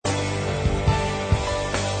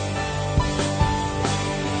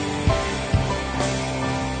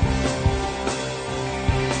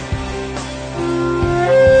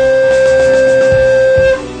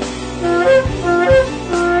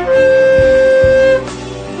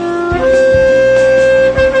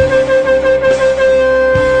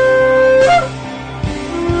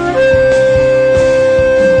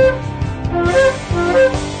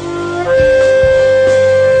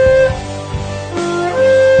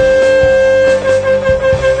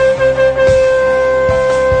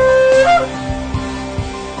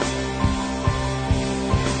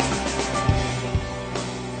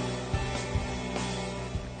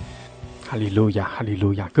路亚，哈利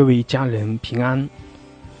路亚！各位家人平安，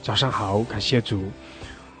早上好，感谢主。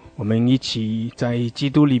我们一起在基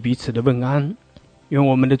督里彼此的问安，愿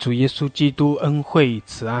我们的主耶稣基督恩惠、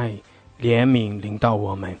慈爱、怜悯临到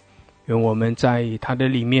我们，愿我们在他的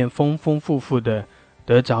里面丰丰富富的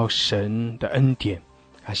得着神的恩典。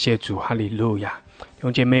感谢主，哈利路亚！弟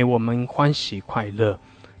兄姐妹，我们欢喜快乐，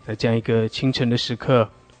在这样一个清晨的时刻，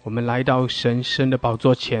我们来到神的宝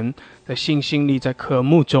座前，在信心里，在渴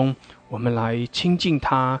慕中，我们来亲近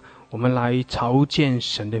他，我们来朝见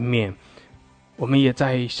神的面，我们也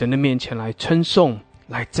在神的面前来称颂，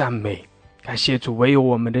来赞美。感谢主，唯有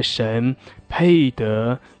我们的神配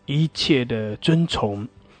得一切的尊崇，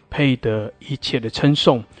配得一切的称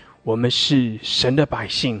颂。我们是神的百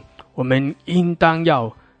姓，我们应当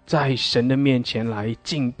要在神的面前来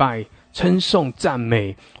敬拜、称颂、赞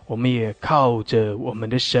美。我们也靠着我们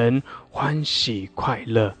的神欢喜快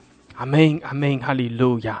乐。阿们，阿们，哈利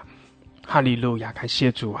路亚，哈利路亚！感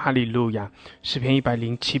谢主，哈利路亚！诗篇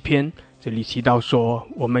107篇这里提到说，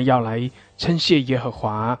我们要来称谢耶和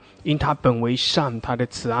华，因他本为善，他的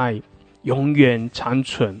慈爱永远长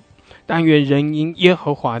存。但愿人因耶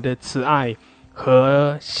和华的慈爱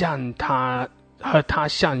和他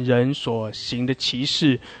向人所行的奇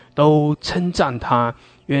事都称赞他，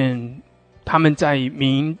愿他们在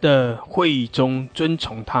民的会议中尊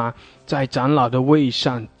崇他，在长老的位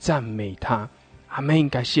上赞美他。阿们，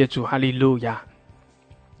感谢主，哈利路亚！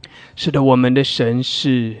是的，我们的神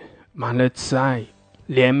是满了慈爱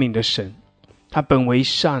怜悯的神，他本为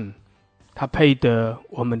善，他配得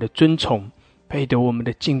我们的尊崇，配得我们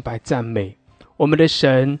的敬拜赞美。我们的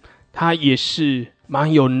神他也是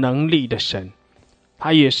蛮有能力的神，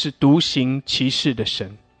他也是独行其事的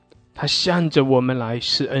神，他向着我们来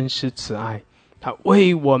施恩施慈爱，他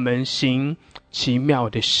为我们行奇妙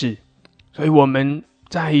的事。所以我们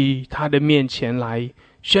在他的面前来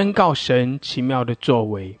宣告神奇妙的作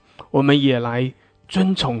为，我们也来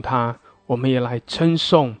尊崇他，我们也来称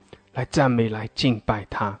颂，来赞美，来敬拜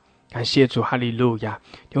他。感谢主，哈利路亚！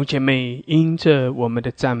弟兄姐妹，因着我们的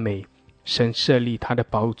赞美，神设立他的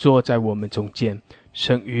宝座在我们中间，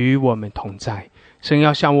神与我们同在，神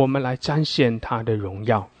要向我们来彰显他的荣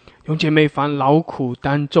耀。弟兄姐妹，凡劳苦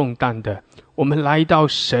担重担的，我们来到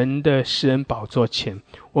神的施恩宝座前，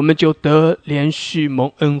我们就得连续蒙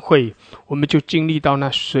恩惠，我们就经历到那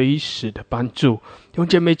随时的帮助。弟兄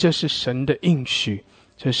姐妹，这是神的应许，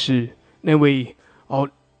这是那位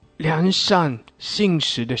良善信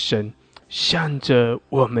实的神向着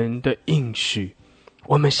我们的应许，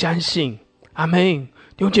我们相信。阿们！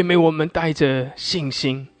弟兄姐妹，我们带着信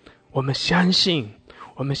心，我们相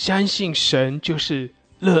信神就是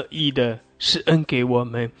乐意的施恩给我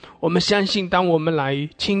们。我们相信当我们来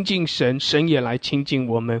亲近神，神也来亲近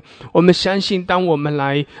我们。我们相信当我们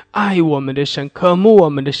来爱我们的神，渴慕我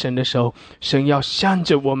们的神的时候，神要向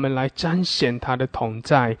着我们来彰显他的同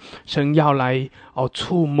在，神要来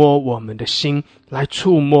触摸我们的心，来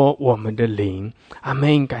触摸我们的灵。阿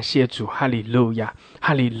们！感谢主，哈利路亚，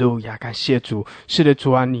哈利路亚！感谢主。是的，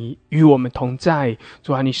主啊，你与我们同在，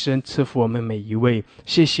主啊，你施恩赐福我们每一位。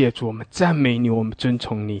谢谢主，我们赞美你，我们尊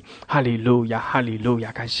崇你。哈利路亚，哈利路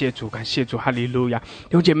亚！感谢主，感谢主，哈利路亚！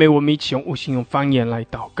弟兄姐妹，我们一起用悟性、用方言来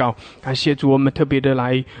祷告。感谢主，我们特别的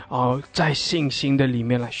来在信心的里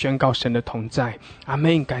面来宣告神的同在。阿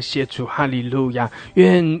们！感谢主，哈利路亚！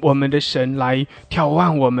愿我们的神来眺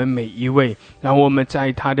望我们每一位，让我们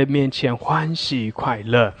在他的面前欢喜快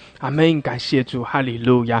乐。阿们！感谢主，哈利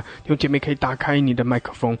路亚！弟兄姐妹，可以打开你的麦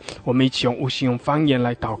克风，我们一起用悟性、用方言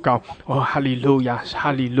来祷告。哈利路亚，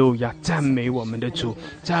哈利路亚！赞美我们的主，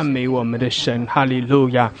赞美我们的神，哈利路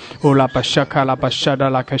亚！乌拉巴沙卡拉巴沙达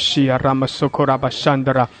拉卡西亚拉玛索库拉巴山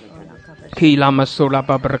德拉。Kilama sola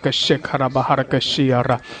babaraka shekara baharaka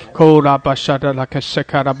shiara kola bashada la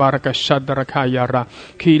kashekara baraka shadra kayara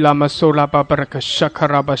kilama sola babaraka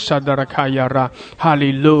shakara bashadra kayara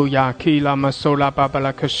hallelujah kilama sola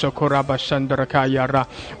babalaka shokora bashandra kayara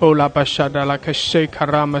ola bashada la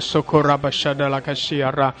kashekara masokora bashada la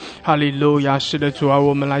kashiara hallelujah 是的主啊，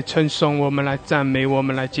我们来称颂，我们来赞美，我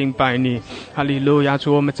们来敬拜你。哈利路亚，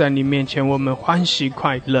主，我们在你面前，我们欢喜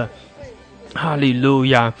快乐。哈利路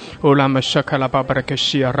亚！欧拉玛沙卡拉巴巴拉克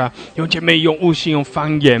西亚拉，弟兄姐妹用悟性用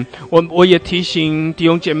方言，我也提醒弟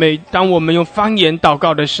兄姐妹，当我们用方言祷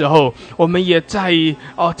告的时候，我们也在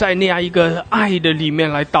那样一个爱的里面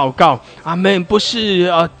来祷告。阿们！不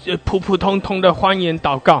是普普通通的方言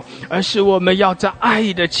祷告，而是我们要在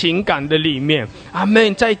爱的情感的里面，阿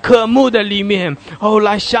们，在渴慕的里面，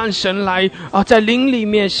来向神来在灵里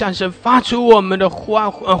面向神发出我们的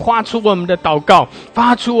发出我们的祷告，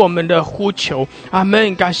发出我们的呼求。阿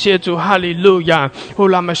们，感谢主，哈利路亚。哦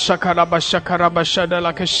拉玛沙卡拉巴沙卡拉巴沙德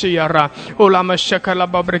拉克西亚拉，哦拉玛沙卡拉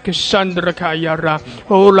巴布克山德卡亚拉，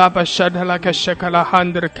哦拉巴沙德拉克沙卡拉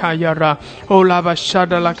汉德卡亚拉，哦拉巴沙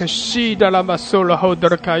德拉克西德拉巴苏拉后德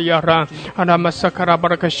卡亚拉，阿拉玛沙卡拉巴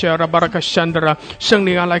克西亚拉巴克山德拉，圣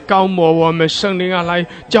灵啊来高摩我们，圣灵啊来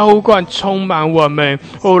浇灌充满我们。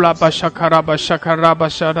哦拉巴沙卡拉巴沙卡拉巴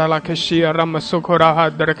沙德拉克西亚拉玛苏库拉哈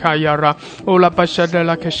德卡亚拉，哦拉巴沙德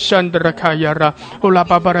拉克山德卡亚拉，哦拉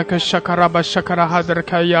巴巴克沙卡拉巴沙卡拉哈德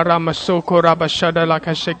卡亚拉玛苏库拉巴沙德拉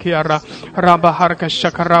克西亚拉，拉巴哈克沙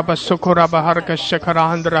卡拉巴苏库拉巴哈克沙卡拉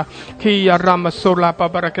汉德拉，基亚拉玛苏拉巴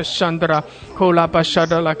巴克山德拉，哦拉巴沙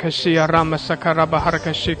德拉克西亚拉玛沙卡拉巴哈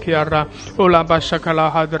克西亚拉，哦拉巴沙卡拉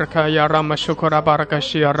哈德卡亚拉玛苏库拉巴克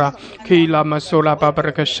西亚拉，基拉玛苏拉巴巴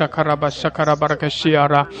克沙卡拉巴沙卡拉巴克西亚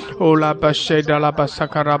拉，哦拉巴谢德拉巴沙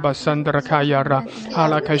卡拉巴山德卡亚拉，哈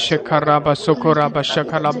拉克西卡拉巴苏库拉巴沙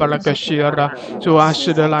卡拉巴克西亚拉，主啊，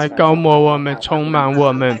是的来高摩我们，充满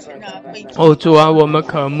我们。主啊，我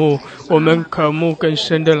们渴慕更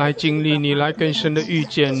深的来经历你，来更深的遇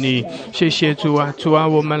见你。谢谢主啊，主啊，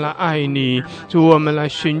我们来爱你，主，我们来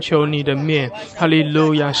寻求你的面。哈利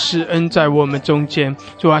路亚，施恩在我们中间，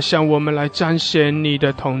主啊，向我们来彰显你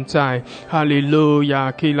的同在。哈利路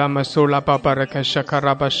亚，基拉玛苏拉巴巴拉克沙卡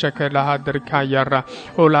拉巴沙卡拉哈德卡亚拉，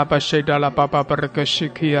欧拉巴谢达拉巴巴巴拉克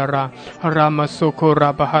西基亚拉，拉玛苏库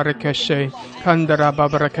拉巴哈克西，坎德拉巴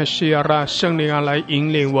巴拉克西亚拉，圣灵啊来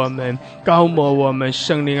引领我们，高摩我们，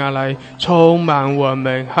圣灵啊来充满我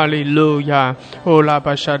们。哈利路亚，欧拉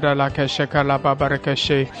巴沙达拉克沙卡拉巴巴拉克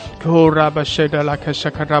西，欧拉巴谢达拉克沙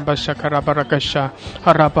卡拉巴沙卡拉巴拉克沙，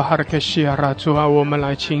哈拉巴哈克西亚拉，主啊，我们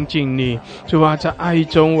来亲近你，主啊，在爱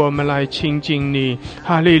中我们来亲近你。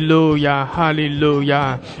哈利路亚，哈利路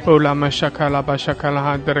亚，欧拉玛沙卡拉巴沙卡拉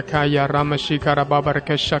哈德卡亚拉玛西卡拉巴巴拉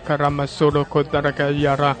克沙卡拉玛苏罗库达拉卡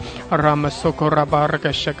亚拉，拉玛苏库拉巴拉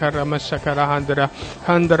克沙卡拉玛沙卡拉汉德拉，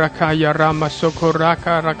汉德拉卡亚拉玛苏库拉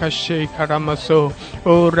卡拉卡西卡拉玛苏，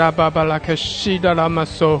欧拉巴巴拉克西达拉玛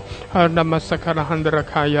苏，哈拉玛沙卡拉汉德拉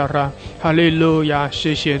卡亚拉，哈利路亚，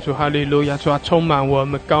谢谢主，哈利路亚，主啊，充满我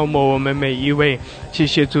们，高摩我们每一位。谢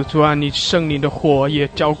谢主，主啊，你圣灵的火也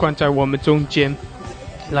浇灌在我们中间，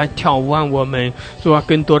来挑旺我们，主啊，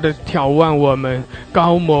更多的挑旺我们，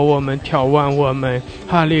高摩我们，挑旺我们。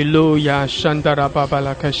哈利路亚，山达拉巴巴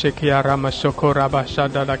拉克西基亚拉玛苏库拉巴沙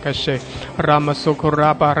达拉克西，拉玛苏库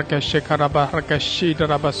拉巴拉克西卡拉巴拉克西达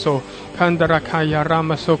拉巴苏，坎达拉卡亚拉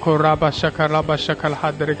玛苏库拉巴沙卡拉巴沙卡拉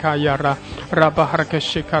哈德卡亚拉，拉巴哈克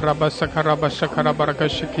西卡拉巴沙卡拉巴沙卡拉巴拉克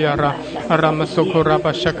西基亚拉，拉玛苏库拉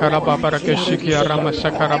巴沙卡拉巴巴拉克西基亚拉玛沙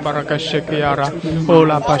卡拉巴拉克西基亚拉，欧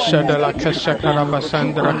拉巴沙达拉克沙卡拉巴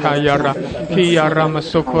山达拉卡亚拉，基亚拉玛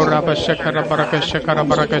苏库拉巴沙卡拉巴拉克西卡拉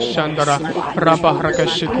巴拉克山达拉，拉巴哈克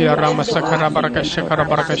西基亚拉玛沙卡拉巴拉克西卡拉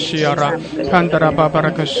巴拉克西亚拉，坎达拉巴巴拉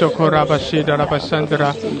克苏库拉巴西达拉巴山达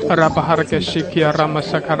拉，拉巴哈克西基亚拉玛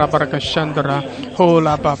沙卡拉巴拉克山达拉，欧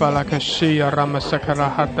拉巴巴拉克西亚拉玛沙卡拉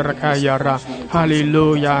哈德卡亚拉，哈利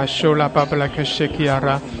路亚，苏拉巴巴拉克西基亚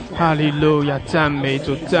拉，哈利路亚，赞美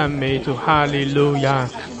主，赞美主，哈利路亚，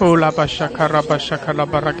欧拉巴沙卡拉巴沙卡拉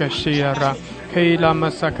巴拉克西亚拉。Keila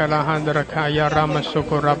masakala handra kaya rama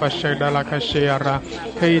sukura basheda la kashiara.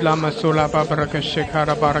 Keila masula babaraka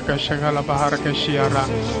shikara baraka shakala baharaka shiara.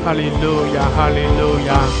 Hallelujah,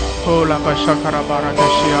 hallelujah. Hola bashakara baraka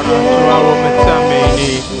shiara. 主啊，我们赞美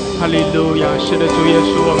你。哈利路亚，是的，主耶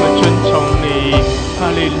稣，我们尊崇你。哈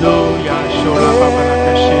利路亚，修拉巴巴拉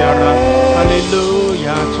克西亚拉。哈利路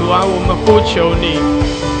亚，主啊，我们呼求你。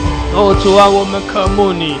主啊，我们渴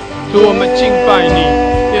慕你。主，我们敬拜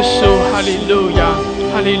你。耶稣，哈利路亚，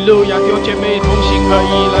哈利路亚！弟兄姐妹同心合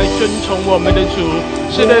一，来尊崇我们的主。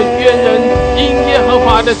是的，愿人因耶和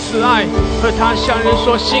华的慈爱和他向人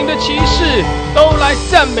所行的奇事，都来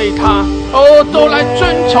赞美他，都来尊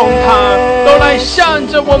崇他，都来向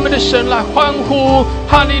着我们的神来欢呼。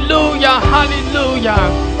哈利路亚，哈利路亚！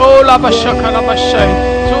拉巴沙卡拉巴塞，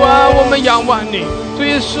主啊，我们仰望你。主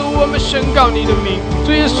耶稣，我们宣告你的名。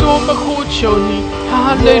主耶稣，我们呼求你。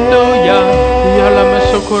哈利路亚！亚拉玛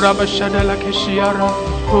苏库拉巴沙达拉克西亚拉，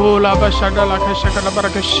拉巴沙达拉克沙卡拉巴拉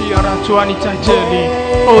克西亚拉。主啊，你在这里。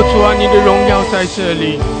主啊，你的荣耀在这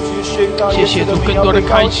里。谢谢主，更多的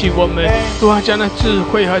开启我们，主啊，将那智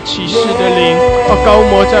慧和启示的灵高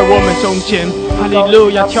摩在我们中间。哈利路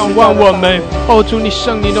亚，眺望我们，哦，主你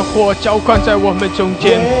圣灵的火浇灌在我们中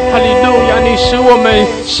间，哈利路亚！你使我们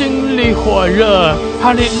心里火热，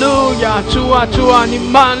哈利路亚！主啊，主啊，你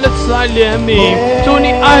满了慈爱怜悯，主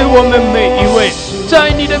你爱我们每一位，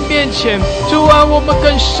在你的面前，主啊，我们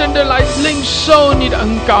更深的来领受你的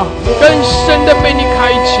恩膏，更深的被你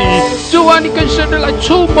开启，主啊，你更深的来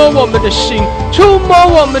触摸我们的心，触摸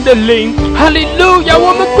我们的灵，哈利路亚！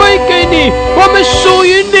我们归给你，我们属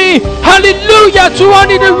于你，哈利路亚！主啊，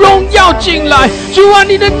你的荣耀进来，主啊，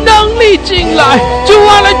你的能力进来，主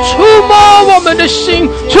啊，来触摸我们的心，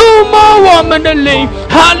触摸我们的灵，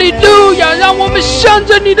哈利路亚！让我们向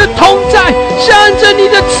着你的同在，向着你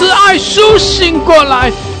的慈爱苏醒过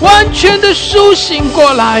来，完全的苏醒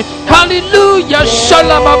过来，哈利路亚！沙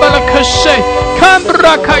拉巴巴拉克塞，看布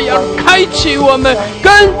拉卡亚，开启我们，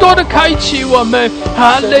更多的开启我们，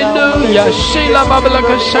哈利路亚！西拉巴巴拉克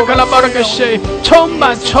沙卡拉巴拉克塞，充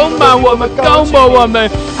满我们，高摩我们，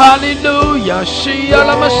哈利路亚！西亚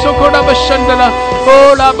拉玛索库拉巴圣的啦，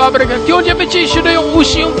哦拉巴巴拉克，弟兄姐妹继续的用无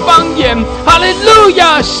形方言，哈利路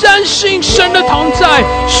亚！相信神的同在，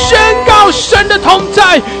宣告神的同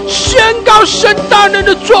在，宣告神大能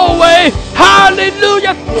的作为，哈利路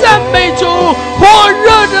亚！赞美主，火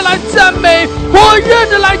热的来赞美，火热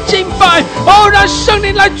的来敬拜，哦，让圣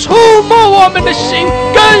灵来触摸我们的心，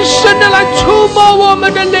更深的来触摸我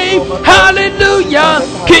们的灵，哈利路亚！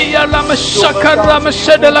基亚拉玛沙卡拉玛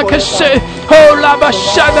沙德拉克西，哦拉巴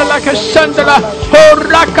沙德拉克山德拉，哦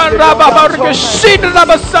拉卡拉巴巴拉克西德拉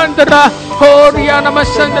巴山德拉。哦，利亚那么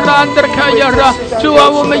深的兰德卡亚拉，主啊，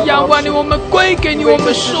我们仰望你，我们归给你，我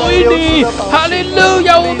们属于你，哈利路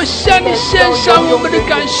亚！我们向你献上我们的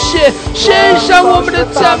感谢，献上我们的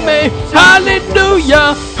赞美，哈利路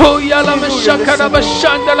亚！哦呀，那么沙卡那么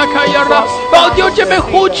山的拉卡亚拉，哦，弟兄姐妹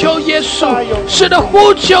呼求耶稣，是的，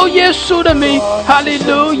呼求耶稣的名，哈利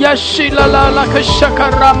路亚！西拉拉拉克沙卡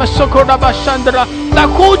拉玛索库拉巴山的拉，来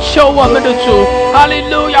呼求我们的主，哈利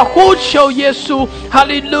路亚！呼求耶稣，哈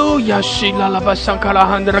利路亚！西拉拉巴桑卡拉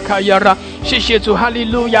汉德拉卡亚拉，谢谢主，哈利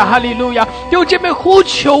路亚，哈利路亚！弟兄姐妹呼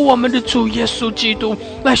求我们的主耶稣基督，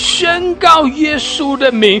来宣告耶稣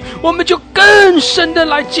的名，我们就更深的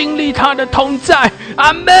来经历他的同在。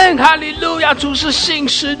阿门，哈利路亚！主是信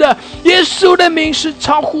实的，耶稣的名是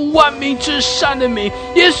超乎万名之上的名，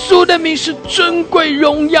耶稣的名是尊贵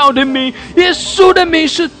荣耀的名，耶稣的名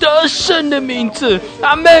是得胜的名字。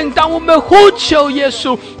阿门！当我们呼求耶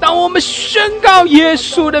稣，当我们宣告耶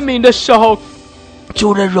稣的名的时候，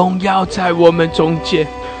主的荣耀在我们中间，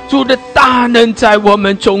主的大能在我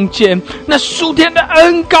们中间，那属天的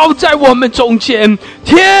恩膏在我们中间，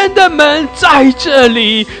天的门在这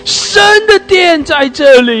里，神的殿在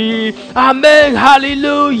这里。阿门，哈利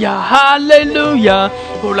路亚，哈利路亚！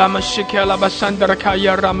哈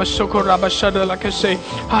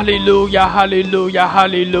利路亚，哈利路亚，哈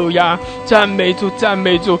利路亚！赞美主，赞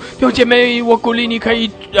美主！弟兄姐妹，我鼓励你可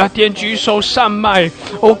以点举手上麦，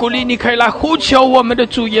我鼓励你可以来呼求我们的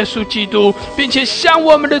主耶稣基督，并且向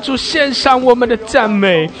我们的主献上我们的赞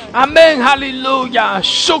美。阿门，哈利路亚！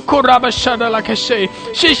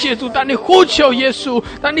谢谢主，当你呼求耶稣，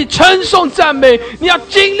当你称颂赞美，你要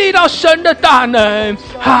经历到神的大能。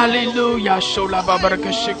哈利路亚！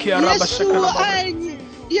耶稣我爱你，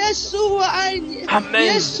耶稣我爱你，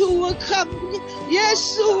耶稣我看不你，耶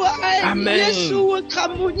稣我爱你，耶稣我看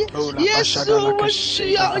不你，耶稣我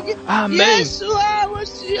需要你，耶稣啊我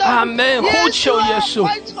需要你，阿门！呼求耶稣，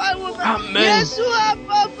阿门！耶稣啊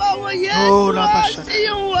抱抱我，耶稣啊吸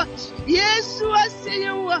引我，耶稣啊吸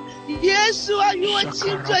引我，耶稣啊与我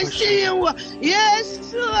亲嘴吸引我，耶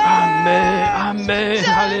稣啊！阿门，阿门，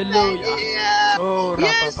哈利路亚！耶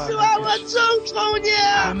稣啊，我尊崇你！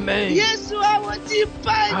阿门！耶稣啊，我敬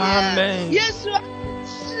拜你！阿门！耶稣啊，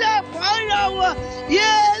是啊，环绕我！耶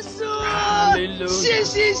稣啊，谢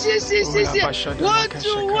谢谢谢谢谢！我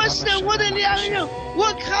主，我神，我的良人，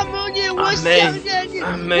我看慕你，我想念你，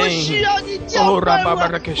我需要你浇灌我，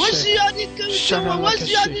我需要你更新我，我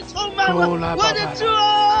需要你充满我，我的主，我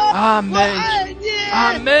爱你，我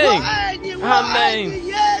爱你，我爱你，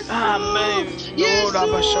耶稣，耶稣，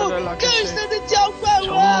更深的浇灌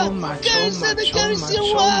我，更深的更新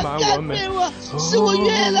我，改变我，使我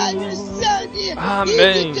越来越像你，以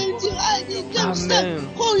致更近爱你更深。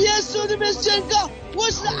奉耶稣的名宣告，我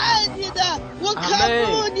是爱你的，我看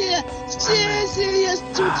慕你。谢谢耶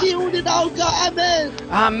稣，听我的祷告，阿门，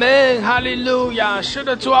阿门，哈利路亚！是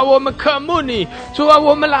的，主啊，我们渴慕你，主啊，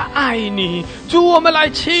我们来爱你，主，我们来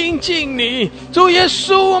亲近你，主耶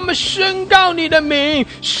稣，我们宣告你的名，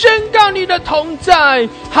宣告你的同在。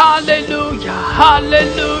哈利路亚，哈利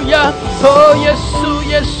路亚！哦，耶稣，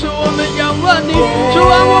耶稣，我们仰望你，主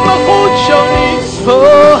啊，我们呼求你。哦，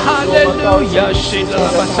哈利路亚！西拉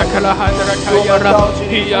巴萨卡拉哈德拉卡亚拉，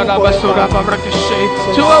伊亚拉巴苏拉巴布拉克西。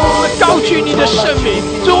主啊，我们高举你的圣名，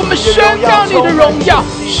主，我们宣告你的荣耀，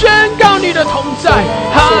宣告你的同在。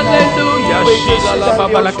哈利路亚！西拉拉巴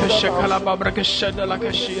巴拉克西卡拉巴布拉克西德拉克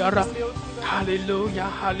西亚拉。哈利路亚，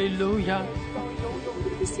哈利路亚。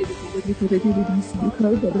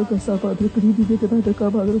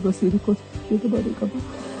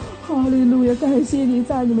哈利路亚！感谢你，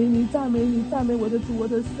赞美你，赞美你，赞美我的主，我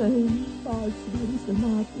的神，大慈的神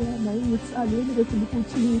啊！天啊，难以慈爱怜悯的神父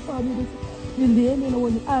亲，发怒的神，你怜悯了我，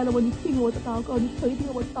你爱了我，你听了我的祷告，你垂听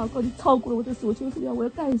了我的祷告，你超过了我的所求所愿。我要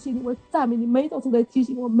感谢你，我赞美你，每早晨来提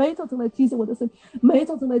醒我，每早晨来提醒我的神，每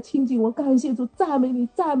早晨来亲近我。感谢主，赞美你，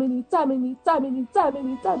赞美你，赞美你，赞美你，赞美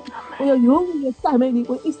你，赞美你！我要永远的赞美你，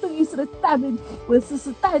我一生一世的赞美你，我世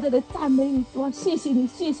世代代的赞美你。主啊，谢谢你，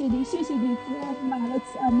谢谢你，谢谢你！主啊，你买了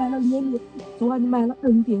慈爱，买了怜悯，主啊，你买了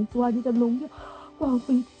恩典，主啊，你的荣耀光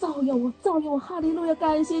辉照耀我，照耀我！哈利路亚！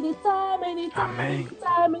感谢你，赞美你，赞美你，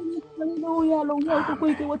赞美你！哈利路亚！荣耀都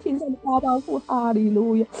归给我天上的大保护！哈利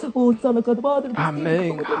路亚！哦，赞了个的巴的！阿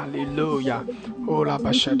门！哈利路亚！哦，拉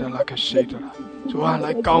巴舍的拉克西的啦！主啊，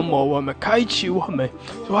来高摩我们，开启我们，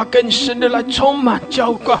主啊，更深的来充满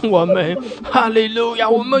浇灌我们。哈利路亚！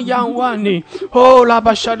我们仰望你。哦，拉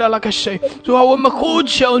巴舍的拉克西！主啊，我们呼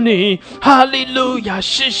求你。哈利路亚！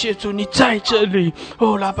谢谢主，你在这里。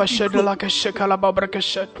哦，拉巴舍的拉克西卡拉巴布拉克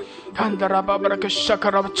西。看到拉巴布拉克西卡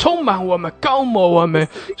拉巴，充满我们，高摩我们。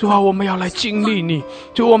主啊，我们要来经历你。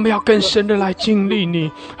主，我们要更深的来经历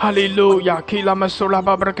你。哈利路亚！基拉马苏拉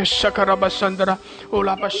巴布拉克西卡拉巴山德拉，哦，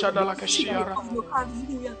拉巴舍的拉克西亚拉。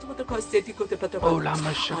Oh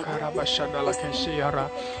lama shakara bashada la kashiyara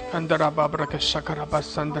kandara babra kashakara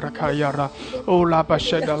basandra kayara oh la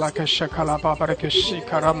bashada la kashakala babra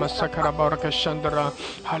kashikara masakara babra kashandra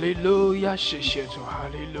hallelujah 谢谢主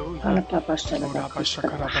hallelujah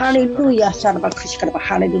哈利路亚沙拉巴克西卡拉巴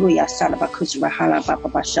哈利路亚沙拉巴克西巴哈拉巴巴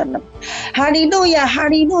巴沙拉哈利路亚哈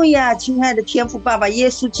利路亚亲爱的天父爸爸耶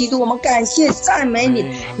稣基督我们感谢赞美你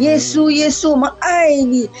耶稣耶稣我们爱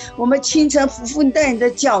你我们清晨俯伏在你的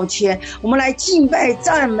脚前我们来敬拜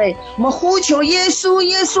赞美我们呼求耶稣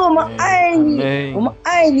耶稣我们爱你我们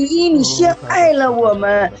爱你因你先爱了我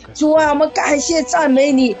们主啊我们感谢赞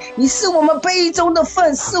美你你是我们杯中的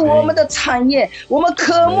份是我们的产业我们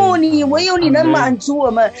渴慕你唯有你能满足我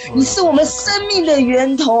们你是我们生命的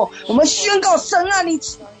源头我们宣告神啊你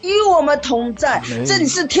与我们同在这里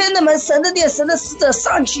是天的门神的殿神的使者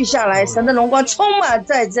上去下来神的荣光充满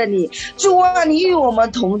在这里主啊你与我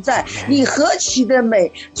们同在你何其的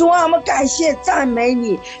美主啊我们感谢赞美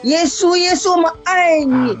你耶稣耶稣我们爱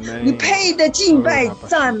你你配得敬拜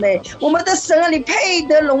赞美我们的神啊你配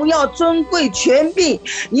得荣耀尊贵权柄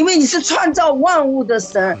因为你是创造万物的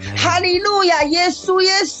神哈利路亚耶稣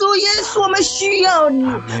耶稣耶稣我们需要你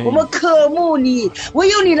我们渴慕你唯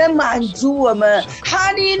有你能满足我们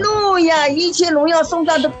哈利路亚一切荣耀颂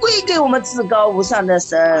赞都归给我们至高无上的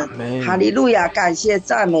神哈利路亚感谢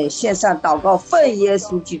赞美献上祷告奉耶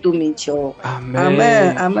稣基督名求阿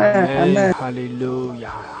门阿门阿门哈利路亚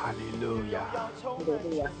哈利路亚哈利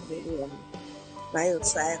路亚哈利路亚满有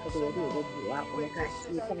慈爱和怜悯的主啊我们感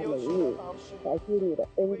谢赞美你感谢你的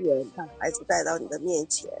恩典把孩子带到你的面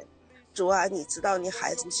前主啊你知道你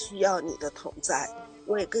孩子需要你的同在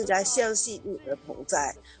我也更加相信你的同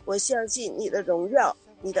在我相信你的荣耀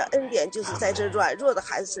你的恩典就是在这软弱的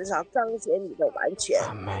孩子身上彰显你的完全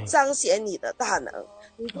彰显你的大能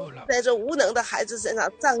你在这无能的孩子身上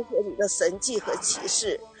彰显你的神迹和奇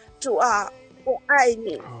事主啊我爱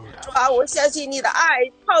你主啊我相信你的爱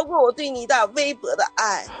超过我对你的微薄的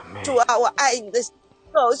爱主啊我爱你的心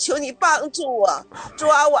不够求你帮助我主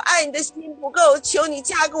啊我爱你的心不够求你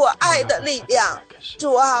加给我爱的力量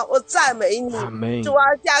主啊我赞美你主啊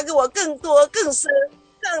加给我更多更深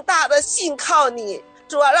更大的信靠你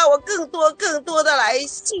主啊让我更多的来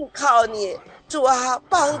信靠你主啊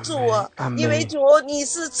帮助我因为主你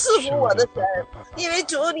是赐福我的神因为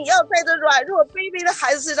主你要在这软弱卑微的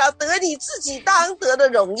孩子身上得你自己当得的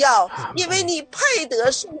荣耀因为你配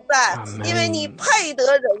得颂赞因为你配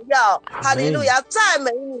得荣耀哈利路亚赞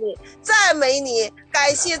美你赞美你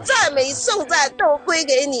感谢赞美颂赞都归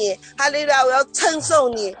给你哈利路亚我要称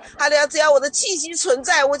颂你哈利路亚只要我的气息存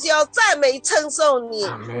在我就要赞美称颂你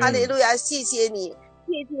哈利路亚谢谢你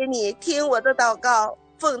谢谢你听我的祷告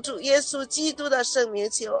奉主耶稣基督的圣名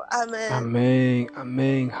求阿们阿们阿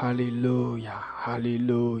们哈利路亚哈利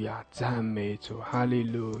路亚赞美主哈利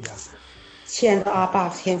路亚亲爱的阿爸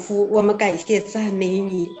天父，我们感谢赞美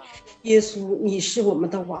你，耶稣，你是我们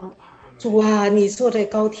的王。主啊，你坐在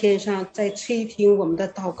高天上，在垂听我们的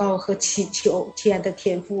祷告和祈求。亲爱的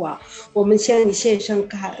天父啊，我们向你献上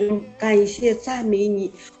感恩、感谢、赞美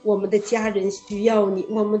你。我们的家人需要你，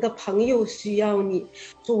我们的朋友需要你。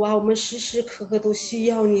主啊，我们时时刻刻都需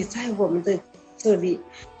要你在我们的这里。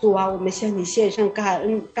主啊，我们向你献上感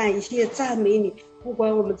恩、感谢、赞美你。不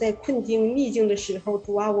管我们在困境逆境的时候，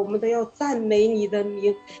主啊，我们都要赞美你的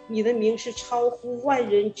名。你的名是超乎万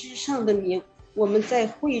人之上的名。我们在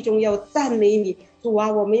会中要赞美你，主啊，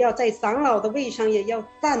我们要在长老的位上也要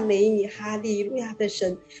赞美你，哈利路亚的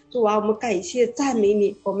神。主啊，我们感谢赞美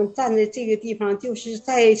你。我们站在这个地方，就是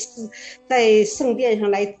在圣殿上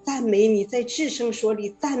来赞美你，在至圣所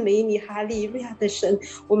里赞美你，哈利路亚的神。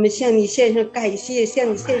我们向你献上感谢，向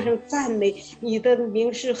你献上赞美。你的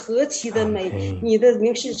名是何其的美，你的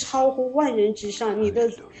名是超乎万人之上，你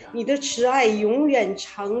的慈爱永远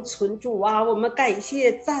长存。主啊，我们感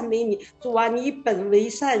谢赞美你。主啊，你本为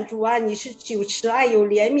善。主啊，你是有慈爱有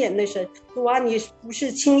怜悯的神。主啊，你不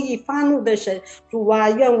是轻易发怒的神。主啊，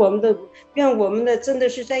愿我们的真的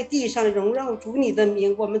是在地上荣耀主你的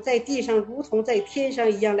名，我们在地上如同在天上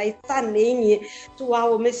一样来赞美你。主啊，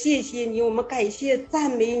我们谢谢你，我们感谢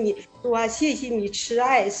赞美你。主啊，谢谢你慈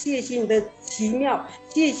爱，谢谢你的奇妙，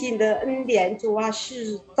谢谢你的恩典。主啊，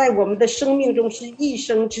是在我们的生命中是一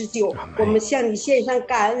生之久。我们向你献上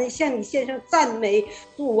感恩，向你献上赞美。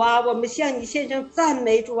主啊，我们向你献上赞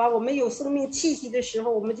美。主啊，我们有生命气息的时候，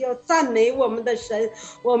我们就要赞美我们的神。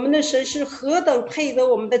我们的神是何等配得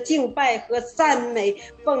我们的敬拜和赞美。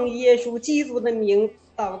奉耶稣基督的名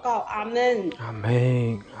祷告，阿们，阿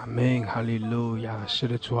们，阿们，哈利路亚。是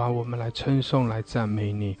的，主啊，我们来称颂，来赞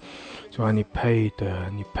美你。主啊，你配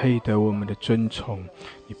得我们的尊崇，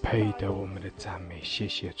你配得我们的赞美。谢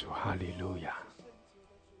谢主，哈利路亚。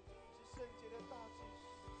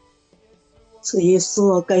主耶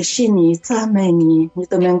稣，感谢你，赞美你，你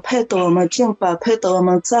的名配得我们敬拜，配得我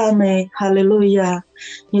们赞美，哈利路亚。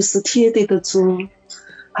你是天地的主，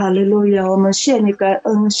哈利路亚。我们向你感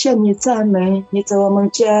恩，向你赞美，你在我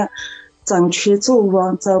们家掌权作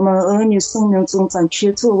王，在我们儿女生命中掌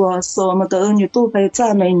权作王，使我们的儿女都会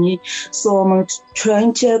赞美你，使我们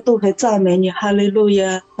全家都会赞美你，哈利路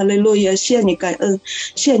亚，哈利路亚。向你感恩，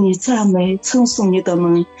向你赞美，称颂你的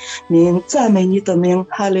名，赞美你的名，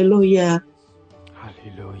哈利路亚，哈利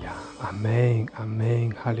路亚，阿们，阿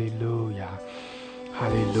们，哈利路亚，哈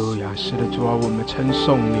利路亚。是的，主啊，我们称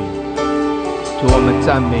颂你，主，我们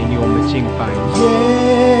赞美你，我们敬拜你，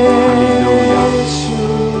哈利路亚，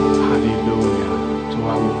哈利路亚。主啊，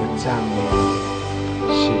我们赞美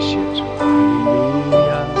你，谢谢主，哈利路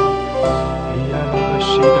亚。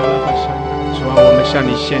主啊，我们向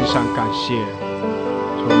你献上感谢，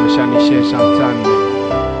主，我们向你献上赞美。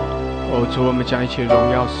哦，主，我们将一切荣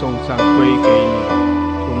耀颂赞归给你。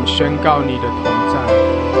我们宣告你的同在，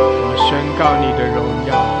我们宣告你的荣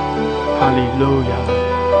耀，哈利路亚，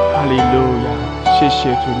哈利路亚。谢谢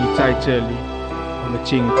主，你在这里，我们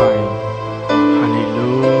敬拜你，哈利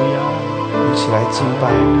路亚。一起来敬拜，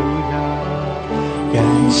感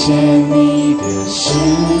谢你的十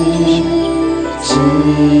字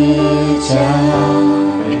架，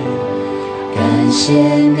感谢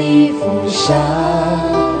你付上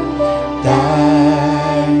代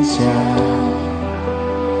价，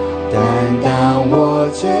担当我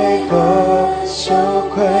罪和羞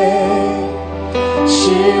愧，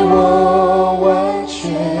使我完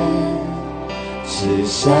全赐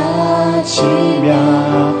下奇妙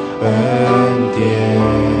恩典。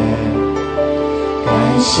感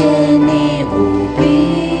谢你无比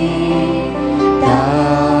大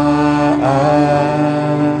爱，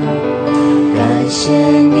感谢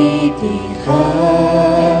你的很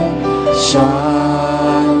双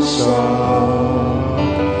手，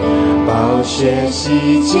宝血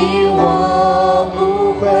洗净我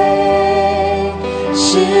污秽，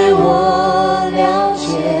使我了解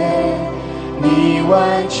你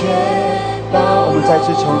完全包容。我们再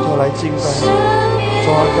次从头来敬拜。主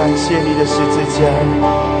啊，感谢你的十字架，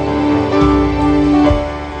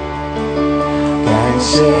感谢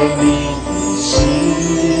你的十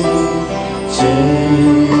字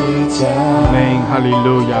架，阿们，哈利路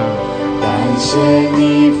亚。感谢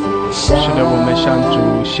你付上。是的，我们向主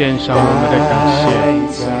献上我们的感谢，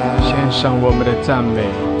献上我们的赞美。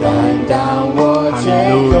哈利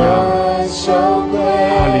路亚，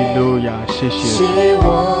哈利路亚，谢谢主，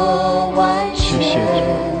谢谢主。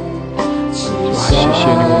谢谢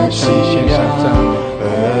你，我们向你献上赞美。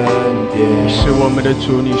你是我们的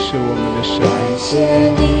主，你是我们的神。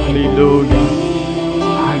哈利路亚，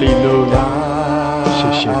哈利路亚，谢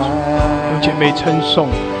谢主。有姐妹称颂，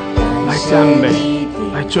来赞美，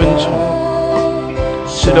来尊崇。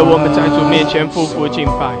是的，我们在主面前匍匐敬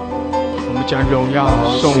拜，我们将荣耀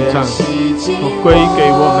颂赞都归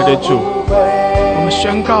给我们的主。我们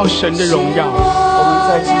宣告神的荣耀，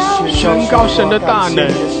宣告神的大能，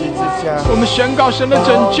我们宣告神的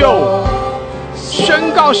拯救，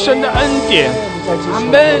宣告神的恩典。阿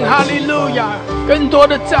们，哈利路亚！更多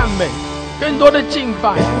的赞美，更多的敬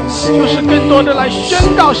拜，就是更多的来宣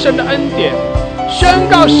告神的恩典，宣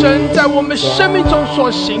告神在我们生命中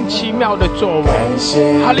所行奇妙的作为。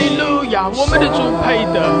哈利路亚！我们的主配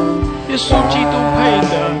得，耶稣基督配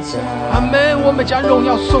得。阿们！我们将荣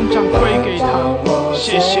耀颂赞归给他。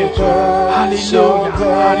谢谢主！哈利路亚！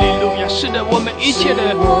哈利路亚！是的，我们一切的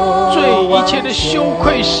罪，一切的羞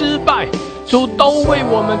愧、失败，主都为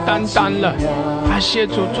我们担当了。感谢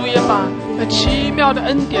主，主也把那奇妙的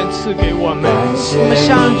恩典赐给我们。我们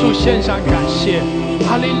向主献上感谢。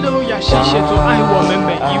哈利路亚！谢谢主爱我们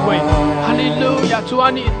每一位。哈利路亚！主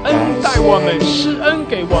啊，你恩待我们，施恩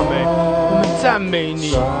给我们，我们赞美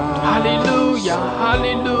你。哈利路亚！哈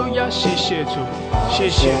利路亚！谢谢主，谢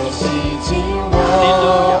谢主。哈利路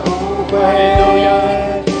亚！哈利路亚！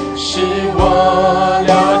是我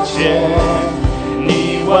了解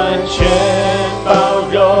你完全包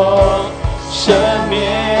容赦免。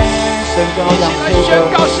一起来宣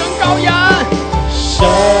告神羔羊，神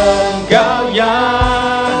羔羊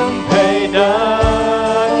配得。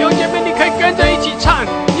弟兄姐妹，你可以跟着一起唱，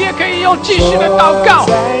你也可以用继续的祷告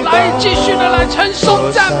来继续的来称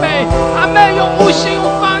颂赞美。阿们，用悟性，用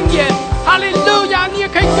方言。哈利路亚！你也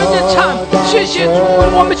可以跟着唱，谢谢主，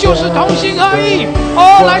我们就是同心合意，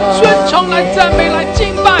来尊崇，来赞美，来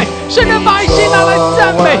敬拜神的百姓来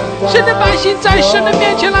赞美神的百姓，在神的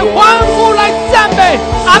面前来欢呼，来赞美。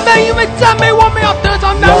阿们！因为赞美我们要得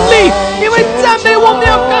着能力，因为赞美我们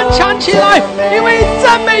要刚强起来，因为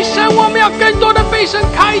赞美神我们要更多的被神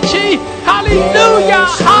开启。哈利路亚！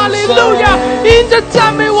哈利路亚！因着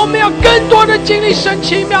赞美我们要更多的经历神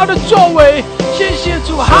奇妙的作为。谢谢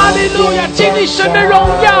主，哈利路亚！经历神的荣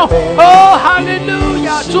耀，哈利路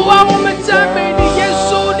亚！主啊，我们赞美你，耶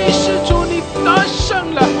稣，你是主，你得胜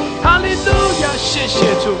了，哈利路亚！谢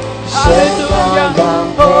谢主，哈利路亚！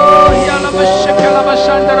亚拉巴谢卡拉巴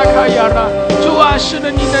山达拉卡亚拉，主啊，是的，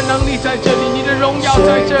你的能力在这里，你的荣耀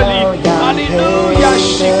在这里，哈利路亚！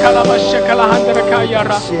西卡拉巴谢卡拉汉达拉卡亚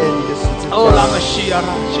拉，拉巴西亚拉，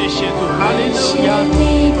谢谢主，哈利路亚！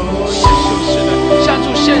耶稣，是的，向主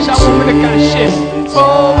献上我们的感谢。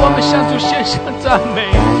我们向主献上赞美，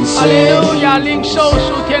哈利路亚！领受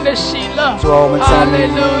属天的喜乐，哈利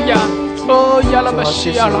路亚！亚拉巴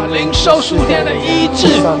西亚拉，领受属天的医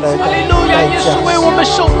治，哈利路亚！耶稣为我们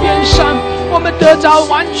受鞭伤，我们得着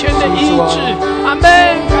完全的医治，阿们！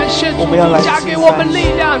感谢主，加给我们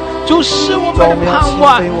力量，主是我们的盼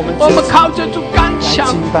望，我们靠着主刚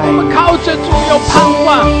强，我们靠着主有盼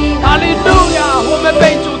望，哈利路亚！我们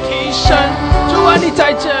被主提升，主啊，你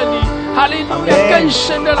在这里。哈利路亚！更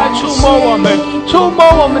深的来触摸我们，触摸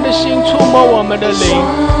我们的心，触摸我们的灵。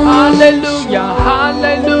哈利路亚，哈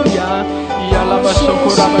利路亚！亚拉巴苏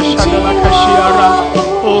库拉巴沙德拉卡西亚拉，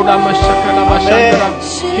拉马沙卡拉巴沙德拉，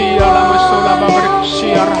亚拉马苏拉巴巴卡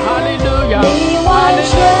西亚拉。哈利路亚，哈利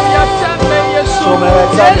路亚！赞美耶稣，耶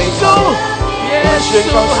稣，耶稣，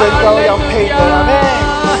哈利路亚！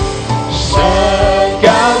神羔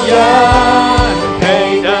羊配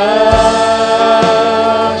得。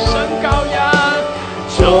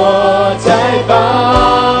宝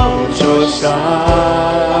座上，哈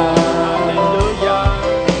利路亚，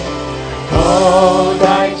头戴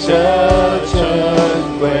着尊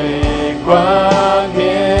贵冠冕，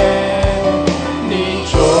你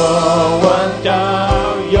作王到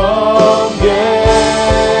永远。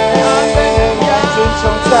哈利路亚，尊崇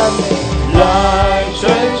赞美，来尊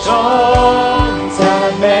崇赞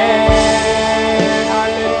美。哈利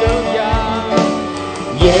路亚，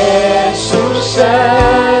耶稣神。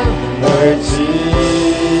儿子，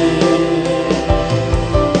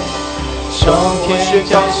从天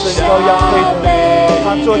将神羔羊配得，他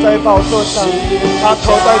坐在宝座上，他头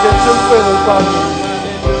戴着尊贵的冠冕。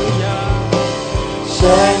神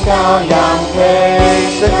羔羊配得，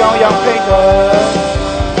神羔羊配得。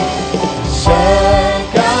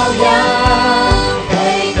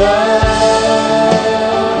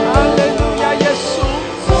哈利路亚，耶稣，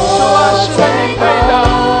主啊，是你配的，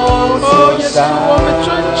耶稣，我们尊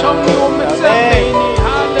崇你，我们赞美你，哈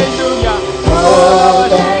利路亚！拉巴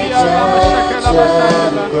西卡拉巴沙卡拉巴山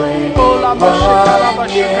德拉，拉巴西卡拉巴沙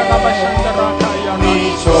卡拉巴山德拉卡亚拉，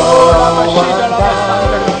拉巴西卡拉巴山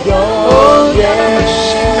德拉，拉巴西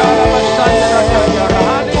卡拉巴山德拉卡亚拉，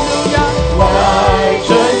哈利路亚！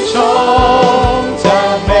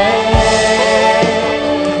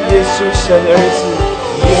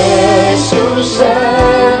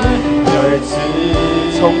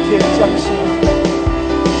天降下，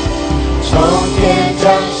从天降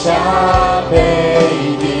下被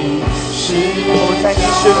你是我在你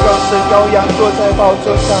宣告神羔羊坐在宝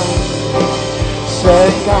座上，神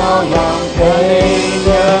羔羊配得，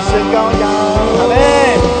神羔羊，阿们，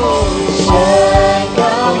神羔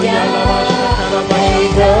羊配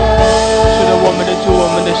得。是的，我们的主，我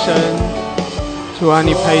们的神，主啊，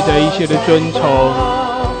你配得一切的尊崇，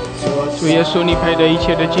主耶稣，你配得一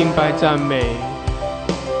切的敬拜赞美。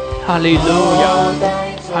哈利路亚，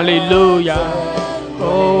哈利路亚！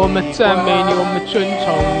哦，我们赞美你，我们尊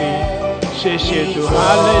崇你，谢谢主，哈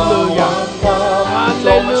利路亚，哈利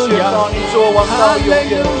路亚，你做王到永远，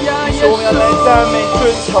你说我们要来赞美尊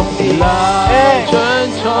崇你，来尊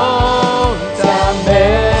崇赞美。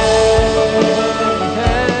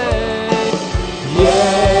耶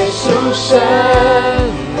稣神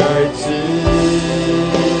儿子，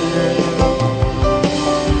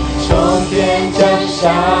从天降下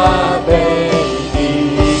被钉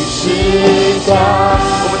十架。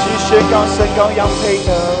我们继续宣告神羔羊配得，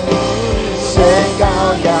神羔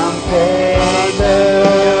羊配得，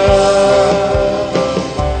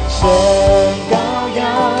神羔羊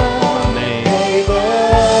配得，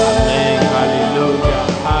哈利路亚，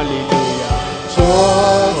哈利路亚。坐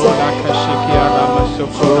在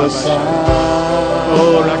座上。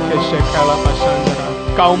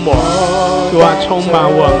高摩，主啊，充满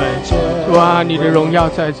我们，主啊，你的荣耀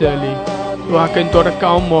在这里，主啊，更多的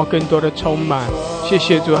高摩，更多的充满，谢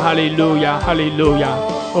谢主，哈利路亚，哈利路亚，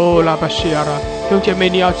哦，拉巴西亚拉，弟兄姐妹，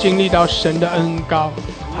你要经历到神的恩膏，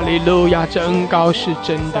哈利路亚，这恩膏是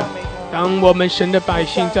真的。当我们神的百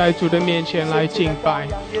姓在主的面前来敬拜，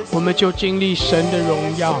我们就经历神的荣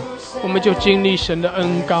耀，我们就经历神的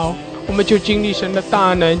恩膏，我们就经历神的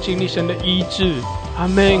大能，经历神的医治。阿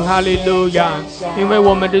们，哈利路亚！因为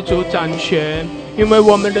我们的主掌权，因为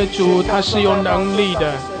我们的主他是有能力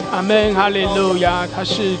的。阿们，哈利路亚！他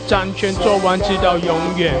是掌权做完直到永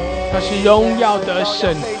远，他是荣耀的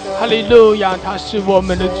神。哈利路亚！他是我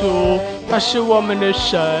们的主，他是我们的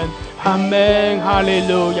神。阿们，哈利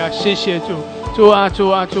路亚！谢谢主，主啊，主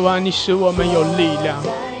啊，主啊！你使我们有力量，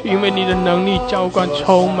因为你的能力浇灌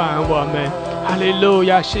充满我们。哈利路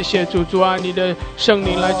亚！谢谢主，主啊，你的圣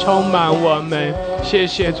灵来充满我们。谢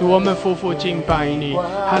谢主，我们夫妇敬拜你。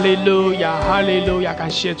哈利路亚，哈利路亚！感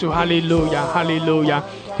谢主，哈利路亚，哈利路亚！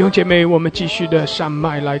弟兄姐妹，我们继续的上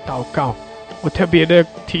麦来祷告。我特别的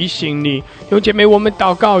提醒你，弟兄姐妹，我们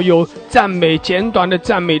祷告有赞美，简短的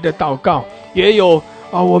赞美的祷告，也有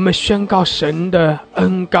我们宣告神的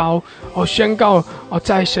恩膏，宣告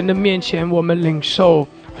在神的面前，我们领受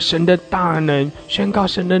神的大能，宣告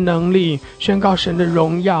神的能力，宣告神的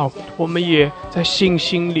荣耀，我们也在信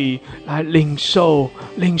心里来领受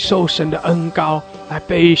神的恩膏，来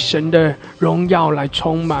被神的荣耀来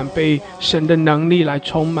充满，被神的能力来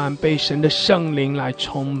充满，被神的圣灵来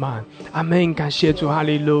充满。阿们，感谢主，哈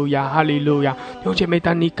利路亚，哈利路亚！弟兄姐妹，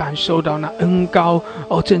当你感受到那恩膏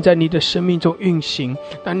正在你的生命中运行，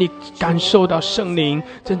当你感受到圣灵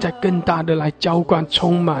正在更大的来浇灌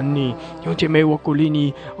充满你，弟兄姐妹，我鼓励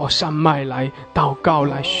你上麦来祷告，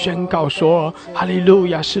来宣告说：哈利路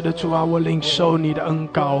亚！是的，主啊，我领受你的恩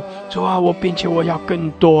膏，主啊，并且我要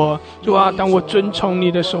更多，主啊，当我尊崇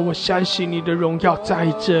你的时候，我相信你的荣耀在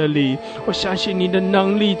这里，我相信你的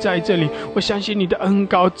能力在这里，我相信你的恩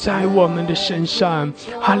膏在我们的身上。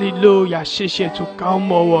哈利路亚！谢谢主，膏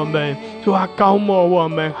抹我们，主啊，膏抹我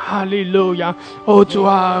们。哈利路亚！主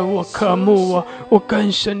啊，我渴慕我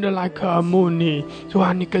更深的来渴慕你，主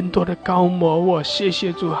啊，你更多的膏抹我。谢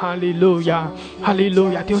谢主，哈利路亚，哈利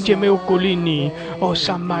路亚！弟兄姐妹，我鼓励你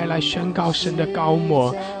上麦来宣告神的膏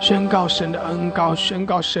抹，宣告神的恩膏，宣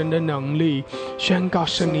告神的能力，宣告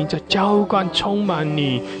圣灵在浇灌充满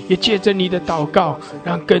你，也借着你的祷告，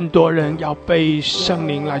让更多人要被圣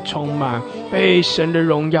灵来充满，被神的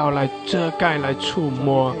荣耀来遮盖，来触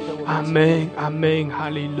摸。阿们，阿们，哈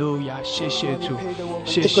利路亚！谢谢主，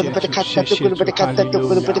谢谢主，谢谢主，哈利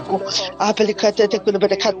路亚！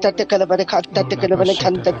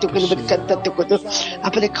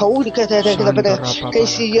更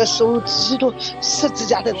新耶稣基督十字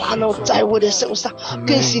架的大能在我的身上，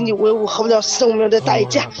更新你为我付了生命的代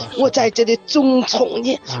价。我在这里尊崇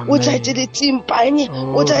你，我在这里敬拜你，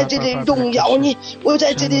我在这里荣耀你，我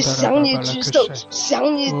在这里向你举手，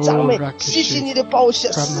向你赞美。谢谢你的宝血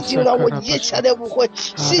洗净了我一切的误会，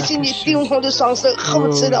谢谢你顶红的双手厚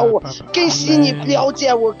赐了我，更新你了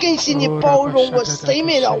解我，更新你包容我，赦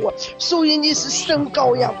免了我。所以你是神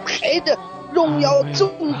羔羊配的荣耀尊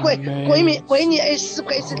贵，为你而死，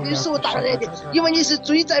愧是理所当然的，因为你是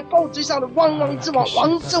追在宝座上的王王之王，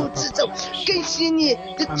王咒之咒，更新你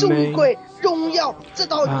的尊贵，荣耀，直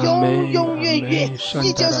到永永远远。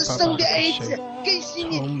你就是神的儿子，感谢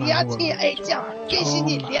你2天爱将，感谢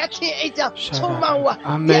你2天爱将充满我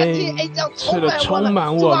，2天爱将充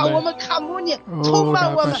满我们，主啊，我们看不见，充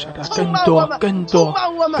满我们，充满我们，充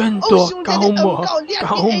满我们，哦，兄弟的恩膏2天爱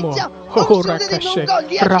将，哦，兄弟的恩膏2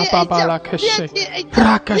天爱将，2天爱将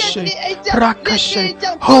，2天爱将，2天爱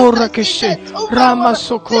将，Horakashe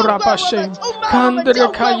Ramasokorabashe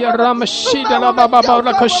Kandrekaya Ramashida la Baba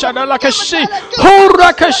Rakashada Lakashi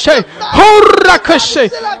Horakashe Horakashe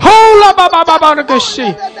Hola Baba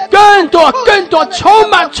Rakashi 更多充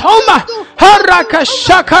满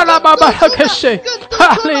Harakashaka la Baba Rakashi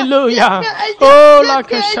Hallelujah Oh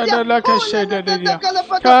Lakashada Lakashada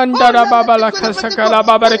Kandara Baba Lakasaka la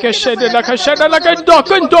Baba Rakashada Lakashada la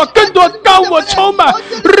更多高我充满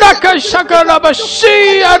Rakashaka la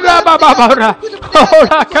Bashi Arababara Oh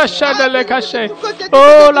la Kashada Lakashe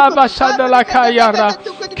Oh la Basada la Kayara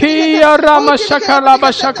Kia Ramashaka la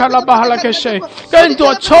Bashaka la Bahalakashe 更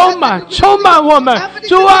多充满我们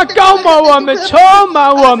主啊高摩我们充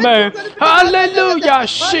满我们 Hallelujah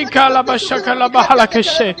Shika la Bashaka la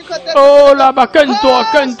Bahalakashe Oh la Ba 更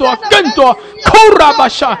多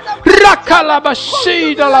Korabasha Raka la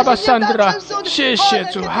Bashida la Basandra 谢谢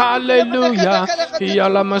主 Hallelujah Ya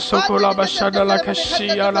la Masoko la Bashada la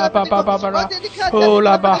Kashia la Baba Oh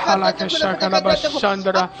la Bahala Kashaka la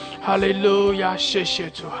Basandra Hallelujah 谢谢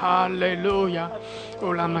主 Hallelujah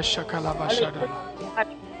Oh la Mashaka la Bashada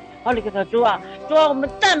好，你给他主啊，我们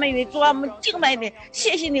赞美你，主啊，我们敬拜你，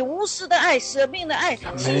谢谢你无私的爱、舍命的爱、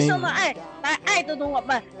牺牲的爱，来爱着我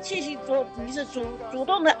们。谢谢主，你是主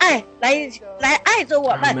动的爱，来爱着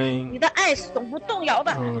我们。你的爱是永不动摇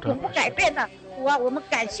的，永不改变的。主啊，我们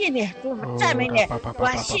感谢你，主，我们赞美你，主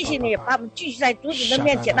啊，谢谢你，把我们聚集在主你的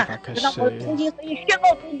面前呢，让我们同心合意宣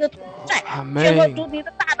告主你的同在，宣告主你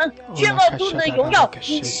的大能，宣告主你的荣耀。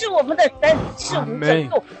你是我们的神，是我们的拯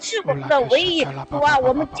救，是我们的唯一。主啊，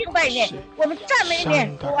我们敬拜你，我们赞美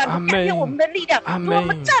你，主啊，你改变我们的力量。主，我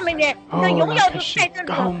们赞美你，你的荣耀就在这里，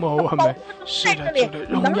保护就在这里，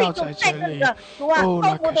能力就在这里。主啊，高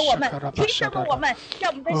摩的我们，提升了我们，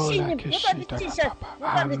让我们的信心不断的晋升，不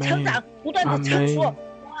断的成长，不断的成熟。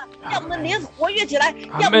让我们的灵活跃起来，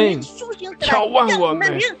让我们的灵苏醒起来，让我们的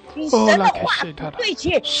灵与神的话对齐，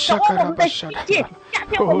让我们的心境加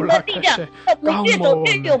添我们的力量，让我们越走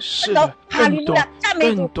越有奔走。哈利路亚，赞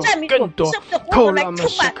美主，赞美主，圣的活来充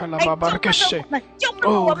满，来浇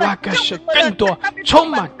灌我们，浇灌我们，更多充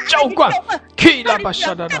满浇灌。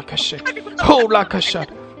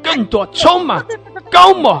更多充满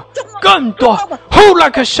高摩，更多后拉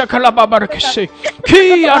克沙卡拉巴巴拉克西，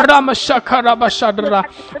基亚拉玛沙卡拉巴沙德拉，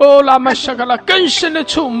哦拉玛沙卡拉更深的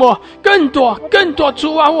触摸，更多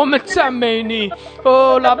主啊，我们赞美你，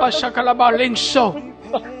哦拉巴沙卡拉巴领受。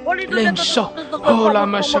哦拉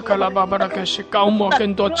玛沙卡拉巴巴拉克西高摩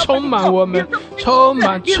更多充满我们，充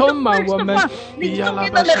满我们。呀拉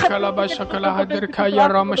巴沙卡拉巴沙卡拉哈德卡亚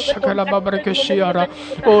拉玛沙卡拉巴巴拉克西亚拉，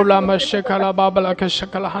哦拉玛沙卡拉巴巴拉克沙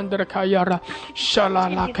卡拉哈德卡亚拉，沙拉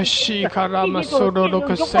拉克西卡拉玛苏罗罗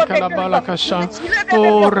克沙卡拉巴拉克沙，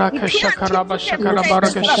哦拉克沙卡拉巴沙卡拉巴拉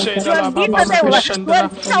克西拉巴巴拉克什德拉，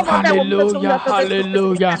哈利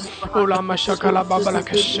路亚，哦拉玛沙卡拉巴巴拉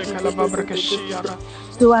克沙卡拉巴巴拉克西亚拉。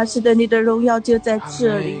主啊，是的，你的荣耀就在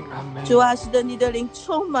这里。主啊，是的，你的灵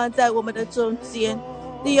充满在我们的中间。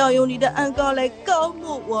你要用你的恩膏来膏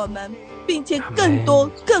抹我们，并且更多、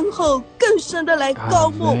更厚、更深的来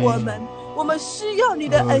膏抹我们。我们需要你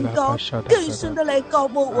的恩膏，更深的来膏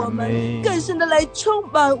抹我们，更深的来充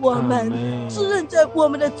满我们，滋润在我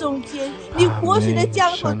们的中间。你活水的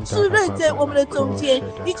江河滋润在我们的中间，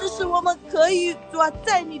以致使我们可以主啊，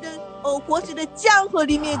在你的活水的江河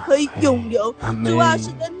里面可以永留。主啊，使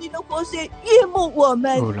得你的活水淹没我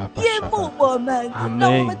们，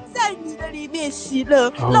让我们在你的里面喜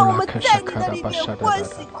乐，让我们在你的里面欢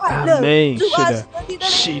喜快乐。主啊，使得你的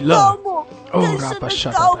灵膏抹，更深的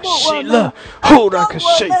膏抹我们，后拉克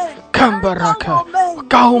西看巴拉克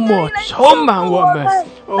高抹充满我们，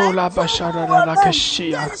哦拉巴沙拉拉克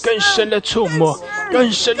西啊，更深的触摸，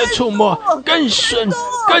更深，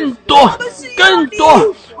更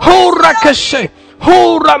多，后拉克西，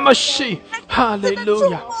后拉玛西。哈利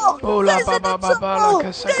路亚！哦拉巴巴巴巴拉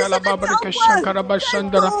克萨卡拉巴巴拉克沙卡拉巴山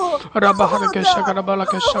德拉，拉巴哈拉克沙卡拉巴拉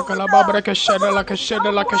克沙卡拉巴巴拉克沙德拉克沙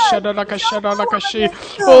德拉克沙德拉克沙德拉克西，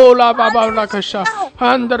哦拉巴巴拉克沙，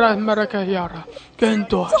安德拉马拉克亚拉，更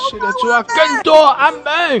多，是的主啊，更多，阿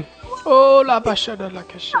门。哦拉巴沙德拉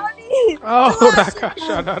克西，哦拉卡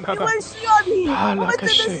沙德拉拉，我们需要你，我们真的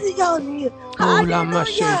是要你。哦拉玛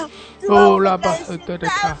西，哦拉巴赫德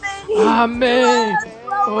卡，阿门。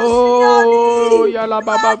哦呀拉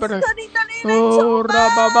巴巴巴拉，哦，拉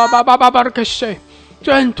巴巴巴巴巴巴的谁？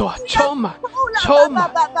更多充满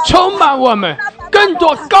我们，更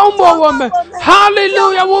多高摩我们，哈利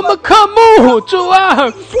路亚！我们渴慕主啊，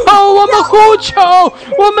哦，我们呼求，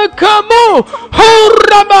我们渴慕，哦，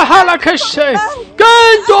拉巴哈拉克谁？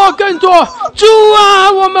更多，主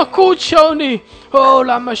啊，我们呼求你。哦，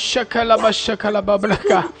拉玛沙卡拉巴沙卡拉巴布拉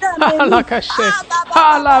卡，哈拉卡谁？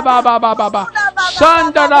哈拉巴巴巴巴巴，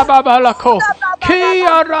山达拉巴巴拉口，基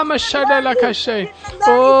亚拉玛沙达拉卡谁？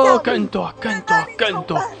哦，更多，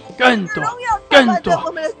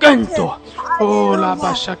哦，拉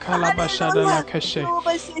巴沙卡拉巴沙达拉卡谁？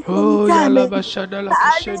哦呀，拉巴沙达拉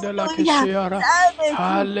卡谁的拉卡谁啊？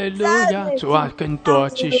哈利路亚！主啊，更多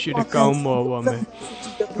继续的高摩我们。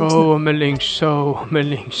哦，我们领受，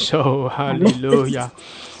哈利路亚！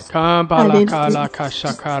卡巴拉卡拉卡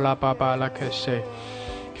沙卡拉巴巴拉卡谁？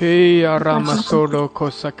基亚拉玛索罗科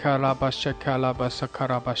萨卡拉巴沙卡拉巴萨卡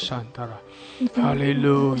拉巴山达拉。哈利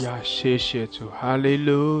路亚，谢谢主，哈利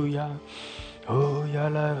路亚。哦呀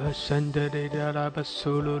啦，山达的拉巴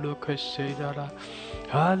索罗罗克谁达拉？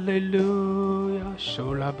哈利路亚，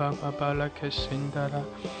索拉巴巴巴拉克谁达拉？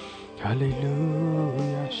哈利路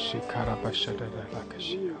亚，是卡拉巴沙达拉克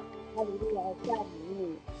西亚。哈利路亚，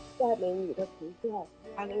赞美你的存在，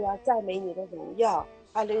哈利路亚，赞美你的荣耀，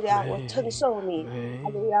哈利路亚，我称颂你，哈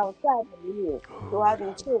利路亚，我赞美你，主啊，你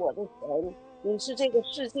是我的神，你是这个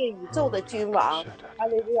世界宇宙的君王，哈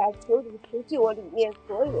利路亚，求你除去我里面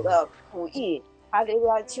所有的不义，哈利路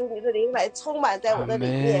亚，求你的灵来充满在我的里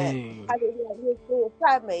面，哈利路亚，耶稣，我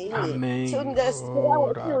赞美你，求你的让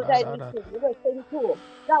我进入在你属灵的深处，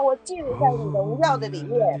让我进入在你荣耀的里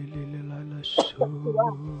面。主啊，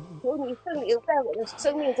求你圣灵在我的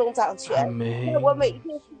生命中掌权，在我每一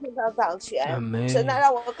件事情上掌权。神啊，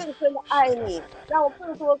让我更深的爱你，让我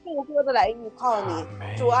更多的来依靠你。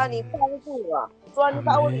主啊，你帮助我。主啊，你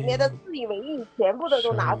把我里面的自以为意全部的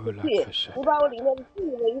都拿出去，你把我里面的自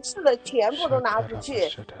以为是的全部都拿出去。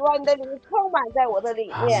主啊，你的灵充满在我的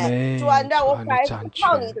里面。主啊，让我凡是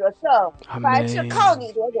靠你得胜，凡是靠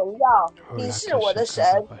你得荣耀。你是我的神，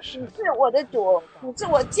你是我的主，你是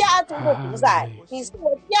我家中的主宰，你是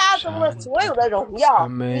我家中的所有的荣耀，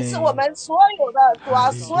你是我们所有的主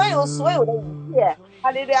啊，所有的一切。哈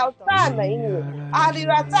利路亚，赞美你！哈利路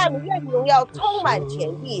亚，赞美！愿你荣耀充满全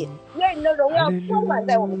地，愿你的荣耀充满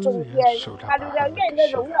在我们中间。哈利路亚，愿你的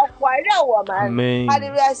荣耀环绕我们。哈利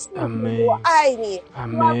路亚，谢谢你，我爱你，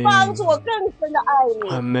主啊，帮助我更深的爱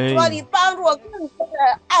你。主啊，你帮助我更深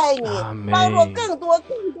的爱你，帮助我更多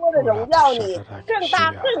的荣耀你，更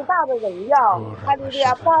大的荣耀。哈利路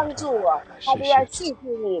亚，帮助我！哈利路亚，谢谢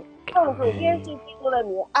你。奉主耶稣基督的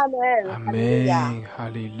名，阿门。阿门，哈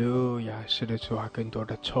利路亚！是的，主啊，更多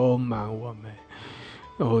的充满我们，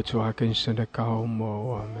哦，主啊，更深的高摩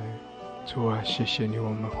我们，主啊，谢谢你，我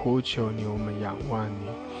们呼求你，我们仰望你，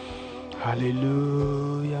哈利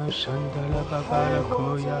路亚！山达拉巴巴拉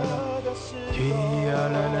科亚拉，提亚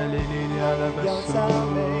拉拉利利亚拉巴苏，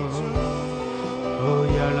哦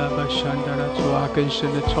亚拉巴山达拉，主啊，更深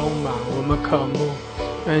的充满我们，渴慕。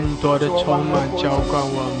更多的充满浇灌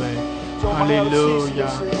我们，哈利路亚！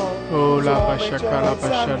哦，拉巴沙卡拉巴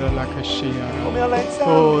沙的拉克西亚，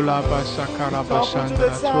哦，拉巴沙卡拉巴沙的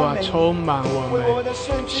主啊，充满我们，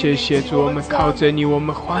谢谢主，我们靠着你，我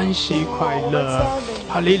们欢喜快乐，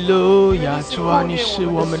哈利路亚！主啊，你是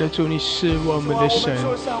我们的主，你是我们的神，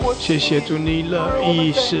谢谢主，你乐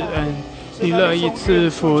意施恩，你乐意赐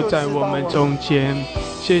福在我们中间。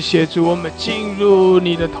谢谢主，我们进入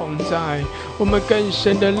你的同在，我们更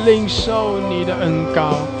深的领受你的恩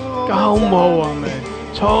膏，高摩我们，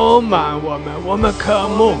充满我们，我们渴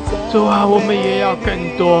慕主啊，我们也要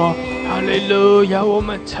更多。哈利路亚，我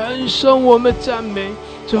们称颂，我们赞美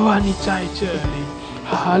主啊，你在这里。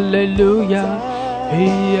哈利路亚，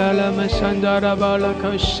咿呀啦嘛山达拉巴拉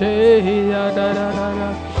克谁呀哒哒哒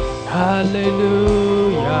哒，哈利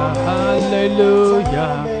路亚，哈利路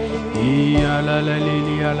亚。咿呀啦啦哩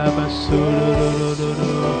哩呀啦巴苏噜噜噜噜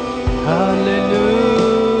噜，哈利路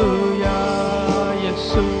亚，耶稣，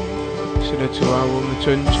是的，主啊，我们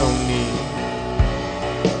尊崇你，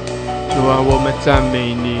主啊，我们赞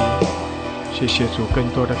美你，谢谢主，更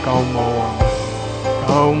多的高摩我们，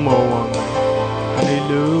高摩我们，哈利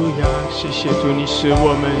路亚，谢谢主，你使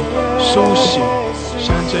我们苏醒，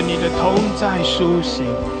向着你的同在苏醒，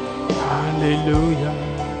哈利路亚，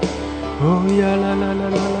哦呀啦啦啦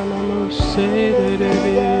啦啦啦。Say that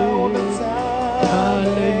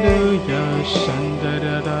Hallelujah,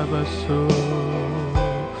 Shandara Baso,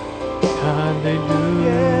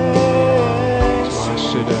 Hallelujah。主啊，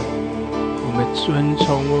是的，我们尊崇，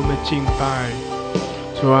我们敬拜。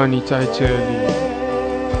主啊，你在这里，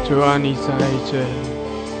主啊，你在这里。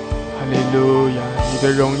哈利路亚！你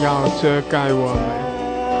的荣耀遮盖我们。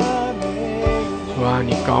主啊，你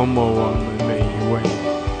高摩我们每一位，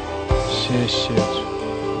谢谢主。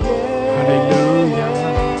哈利路亚，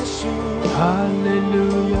哈利路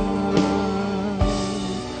亚。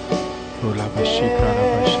主拉巴西卡拉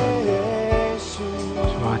巴山格，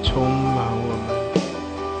主啊，充满我们，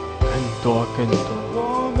更多更多。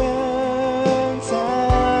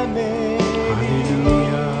哈利路亚。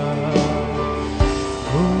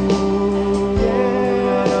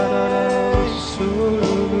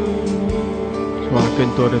更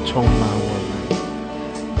多的充满我们，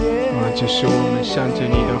主啊，这是我们向着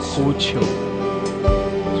你的呼求，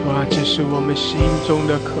主啊，这是我们心中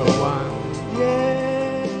的渴望，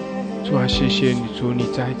主啊，谢谢你，主你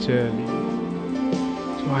在这里，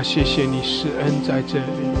主啊，谢谢你施恩在这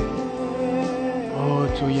里，哦，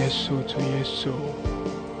主耶稣，主耶稣，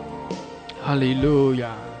哈利路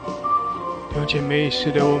亚！弟兄姐妹，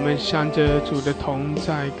使得我们向着主的同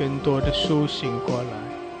在更多的苏醒过来。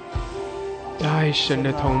在神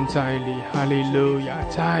的同在里，哈利路亚！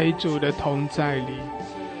在主的同在里，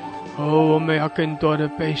哦，我们要更多的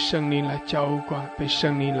被圣灵来浇灌，被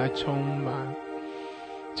圣灵来充满，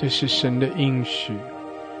这是神的应许。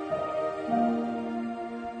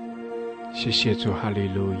谢谢主，哈利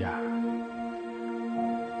路亚！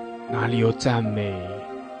哪里有赞美，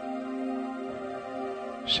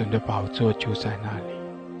神的宝座就在那里。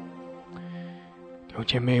弟兄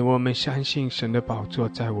姐妹，我们相信神的宝座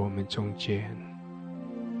在我们中间。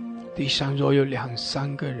地上若有2、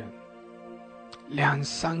3个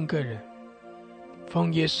人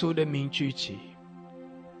奉耶稣的名聚集，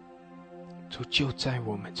主就在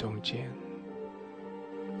我们中间。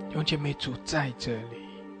弟兄姐妹，主在这里，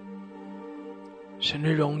神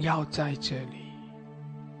的荣耀在这里，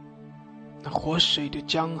那活水的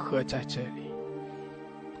江河在这里，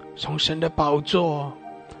从神的宝座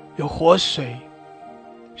有活水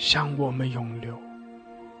向我们涌流。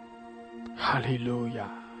哈利路亚！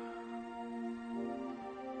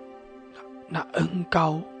那恩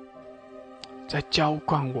膏在浇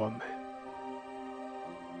灌我们，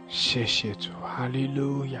谢谢主，哈利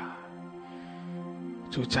路亚！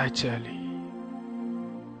主在这里，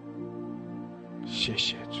谢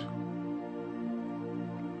谢主，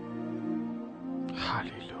哈利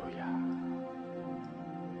路亚！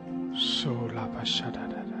苏拉巴沙达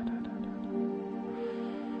达达达达，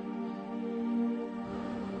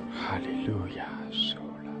哈利路亚！苏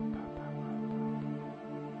拉巴巴巴。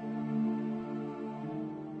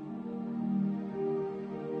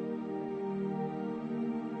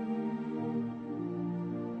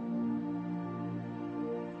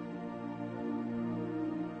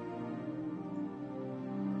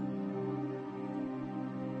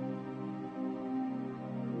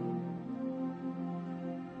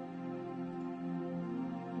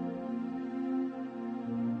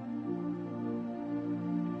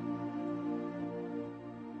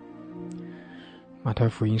马太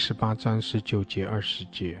福音18章19节20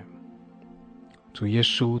节，主耶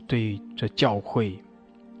稣对着教会，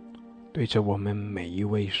对着我们每一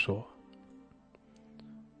位说：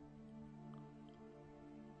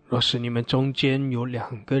若是你们中间有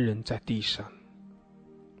2个人在地上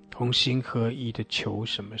同心合意的求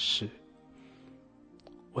什么事，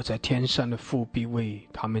我在天上的父必为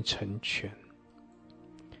他们成全。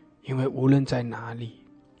因为无论在哪里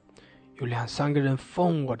有2、3个人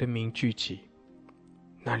奉我的名聚集，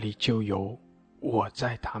那里就有我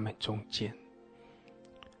在他们中间。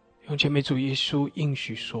用前面主耶稣应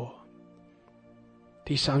许说，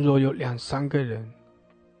地上若有2、3个人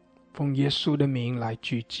奉耶稣的名来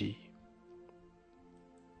聚集，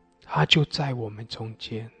他就在我们中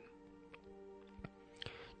间，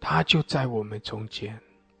他就在我们中间。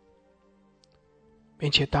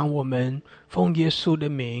并且当我们奉耶稣的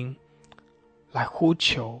名来呼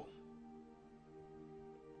求，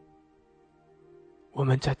我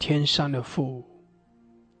们在天上的父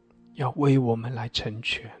要为我们来成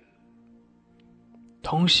全，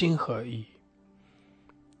同心合意。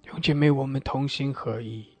弟兄姐妹，我们同心合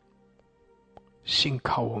意，信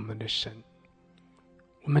靠我们的神，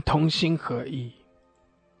我们同心合意，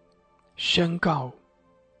宣告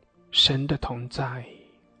神的同在，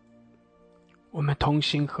我们同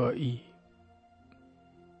心合意，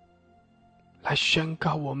来宣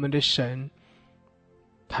告我们的神，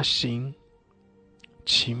他行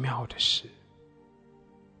奇妙的事。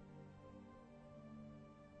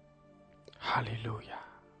哈利路亚，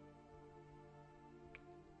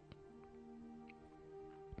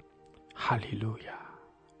哈利路亚。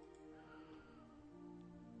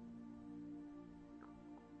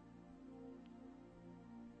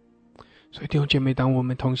所以弟兄姐妹，当我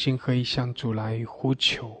们同心合意向主来呼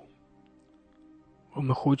求，我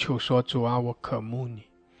们呼求说，主啊，我渴慕你。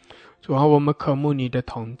主啊，我们渴慕你的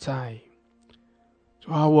同在。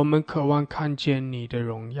主啊，我们渴望看见你的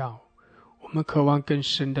荣耀，我们渴望更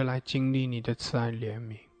深的来经历你的慈爱怜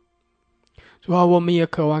悯。主啊，我们也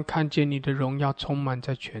渴望看见你的荣耀充满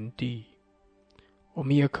在全地，我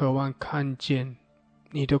们也渴望看见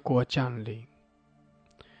你的国降临。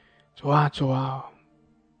主啊，主啊，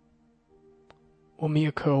我们也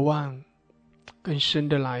渴望更深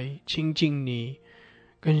的来亲近你，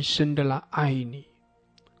更深的来爱你，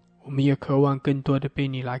我们也渴望更多的被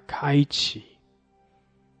你来开启。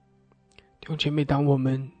弟兄姐妹，当我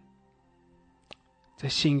们在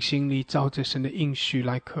信心里照着神的应许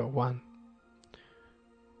来渴望，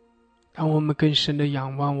当我们更深的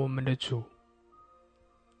仰望我们的主，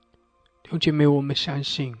弟兄姐妹，我们相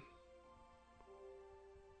信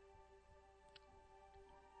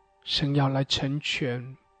神要来成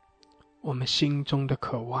全我们心中的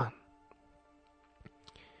渴望。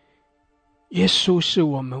耶稣是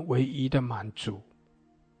我们唯一的满足，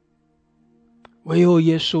唯有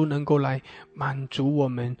耶稣能够来满足我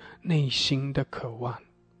们内心的渴望。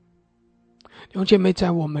弟兄姐妹，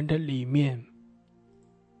在我们的里面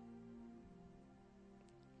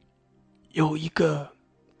有一个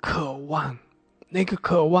渴望，那个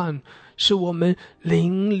渴望是我们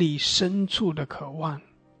灵里深处的渴望，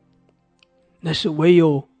那是唯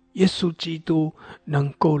有耶稣基督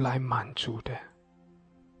能够来满足的。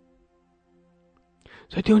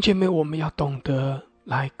所以弟兄姐妹，我们要懂得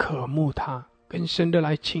来渴慕他，更深的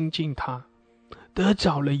来亲近他。得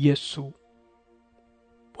着了耶稣，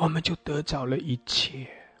我们就得着了一切。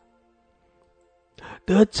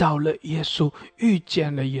得着了耶稣，遇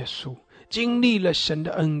见了耶稣，经历了神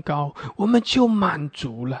的恩膏，我们就满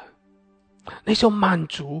足了。那种满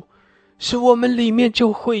足使我们里面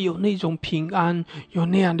就会有那种平安，有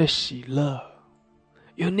那样的喜乐，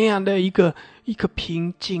有那样的一个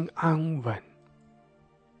平静安稳。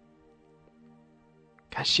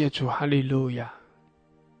感谢主，哈利路亚！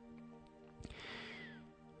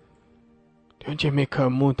弟兄姐妹，渴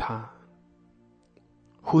慕他，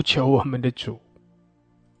呼求我们的主，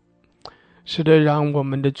是的，让我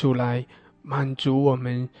们的主来满足我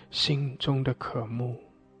们心中的渴慕。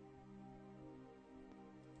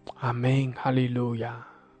阿们，哈利路亚！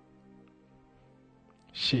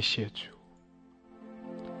谢谢主，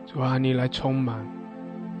主啊，你来充满，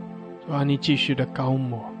主啊，你继续的膏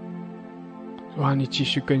抹，主啊，你继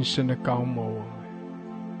续更深的膏抹我们。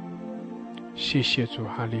谢谢主，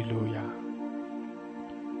哈利路亚，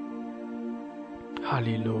哈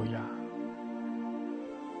利路亚。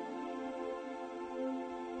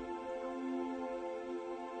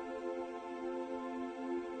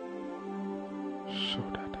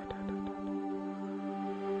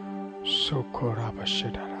Socoraba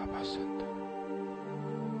Shedaraba Santa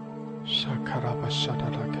Shakaraba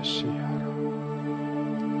Shadaraka Shiara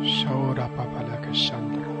Shora Babalaka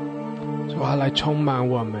Shandra 主啊，来充满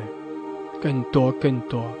我们，更多更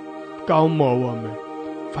多，高摩我们，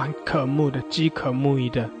凡渴慕的饥渴慕义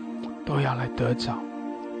的都要来得着，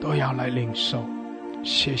都要来领受。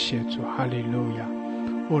谢谢主，哈利路亚。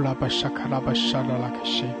乌拉巴沙卡拉巴沙拉拉克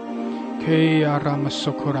西 Kaya Rama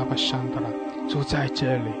Socoraba Shandra 主在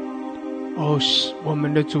这里。哦，我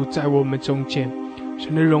们的主在我们中间，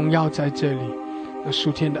神的荣耀在这里，那属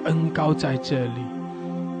天的恩膏在这里。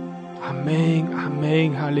阿们，阿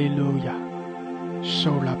们，哈利路亚。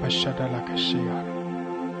受拉巴沙达拉克西亚。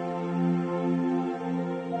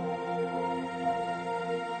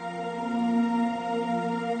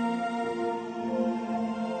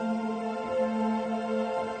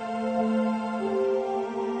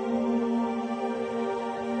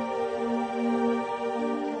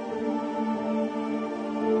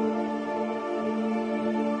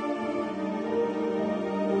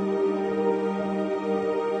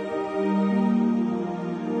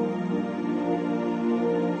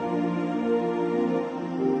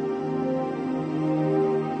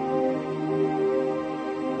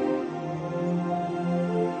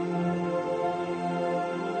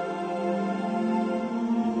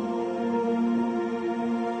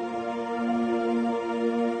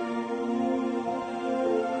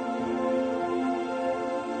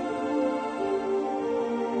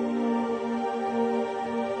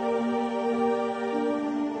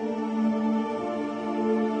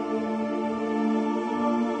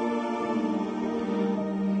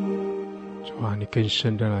你更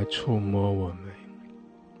深的来触摸我们，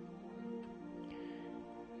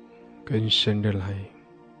更深的来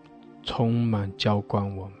充满浇灌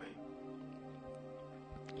我们。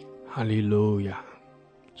哈利路亚！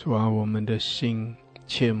主啊，我们的心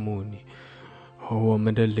切慕你，和我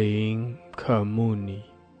们的灵渴慕你。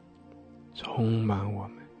充满我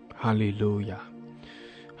们。哈利路亚，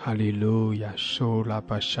哈利路亚，苏拉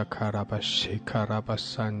巴沙卡拉巴西卡拉巴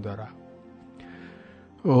桑德拉，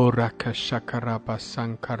欧拉卡沙卡拉巴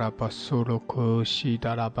桑卡拉巴苏罗库西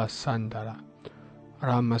达拉巴桑德拉，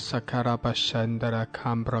拉玛萨卡拉巴山德拉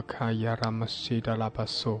坎布拉卡亚拉玛西达拉巴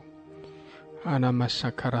苏，阿拉玛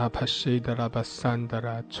萨卡拉巴西达拉巴桑德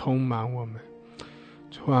拉，充满我们。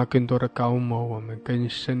主啊，更多的高摩我们，更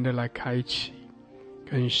深的来开启，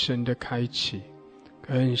更深的开启，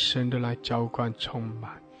更深的来浇灌充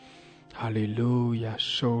满。哈利路亚，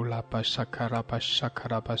苏拉巴萨卡拉巴萨卡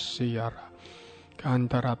拉巴西亚拉，甘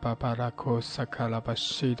达拉巴巴拉科萨卡拉巴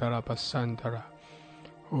西达拉巴桑达拉，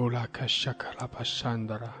乌拉卡萨卡拉巴桑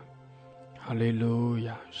达拉，哈利路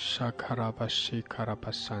亚，萨卡拉巴西卡拉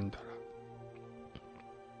巴桑达拉。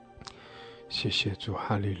谢谢主，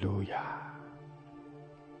哈利路亚。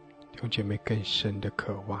弟兄姐妹，更深的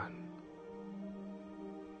渴望，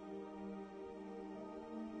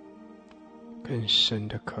更深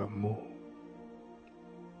的渴慕。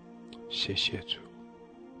谢谢主，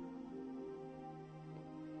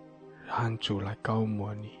让主来高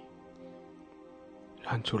摩你，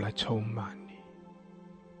让主来充满你。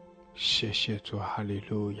谢谢主，哈利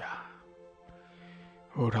路亚。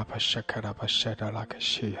乌拉巴沙卡拉巴沙达拉克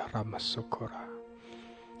西拉玛苏库拉。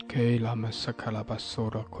给拉玛萨卡拉巴索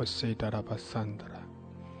罗库西达拉巴桑德拉，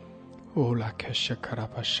乌拉克什卡拉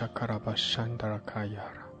巴沙卡拉巴山达拉卡亚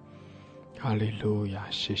拉，哈利路亚，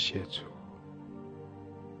谢谢主。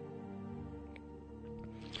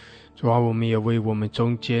主啊，我们也为我们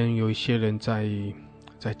中间有一些人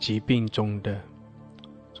在疾病中的，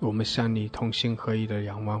我们向你同心合意的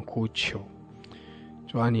仰望呼求。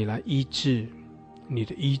主啊，你来医治，你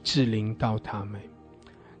的医治临到他们。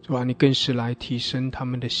主啊，你更是来提升他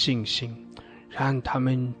们的信心，让他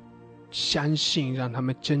们相信，让他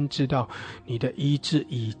们真知道你的医治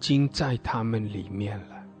已经在他们里面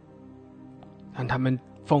了，让他们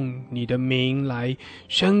奉你的名来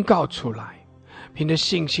宣告出来，凭着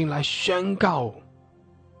信心来宣告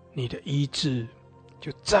你的医治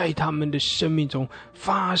就在他们的生命中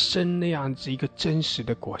发生那样子一个真实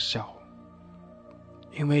的果效。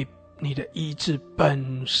因为你的医治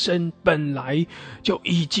本来就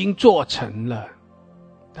已经做成了，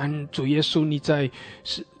但主耶稣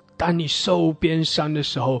当你受鞭伤的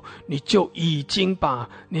时候，你就已经把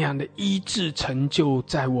那样的医治成就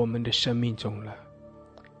在我们的生命中了。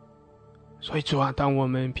所以主啊，当我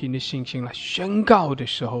们凭着信心来宣告的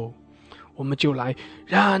时候，我们就来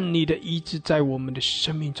让你的医治在我们的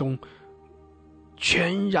生命中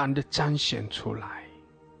全然的彰显出来。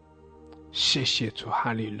谢谢主，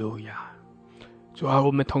哈利路亚。主啊，我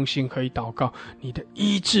们同心合意祷告，你的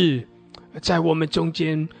医治在我们中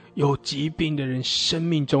间有疾病的人生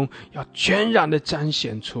命中要全然的彰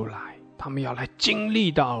显出来，他们要来经历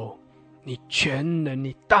到你全能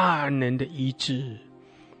你大能的医治。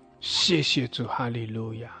谢谢主，哈利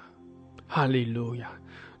路亚，哈利路亚。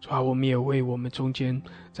主啊，我们也为我们中间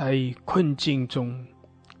在困境中，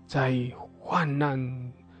在患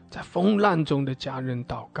难在风浪中的家人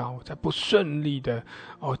祷告，在不顺利的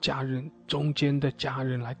家人中间的家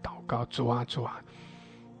人来祷告。主啊，主啊，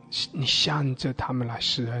你向着他们来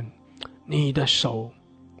施恩，你的手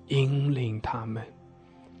引领他们。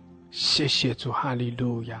谢谢主，哈利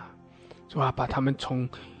路亚。主啊，把他们从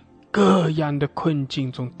各样的困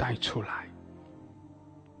境中带出来。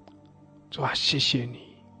主啊，谢谢你，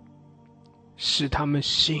使他们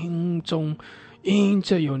心中因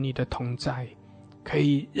着有你的同在，可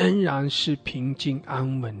以仍然是平静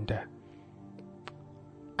安稳的，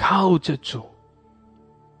靠着主。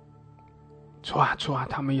主啊，主啊，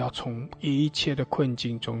他们要从一切的困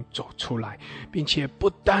境中走出来，并且不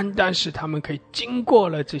单单是他们可以经过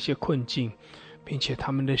了这些困境，并且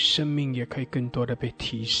他们的生命也可以更多的被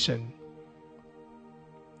提升。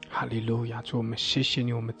哈利路亚。主，我们谢谢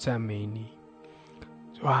你，我们赞美你。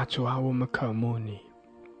主啊，主啊，我们渴慕你，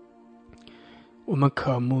我们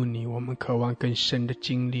渴慕你，我们渴望更深的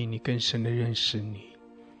经历你，更深的认识你。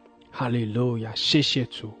哈利路亚。谢谢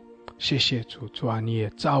主，谢谢主。主啊，你也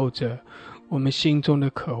照着我们心中的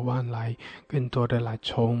渴望来更多的来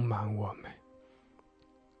充满我们，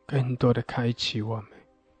更多的开启我们，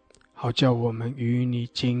好叫我们与你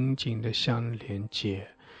紧紧的相连接，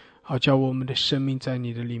好叫我们的生命在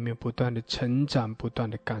你的里面不断的成长，不断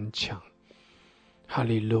的刚强。哈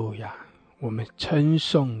利路亚。我们称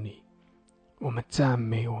颂你，我们赞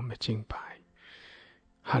美，我们敬拜。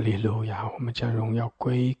哈利路亚。我们将荣耀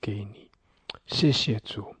归给你。谢谢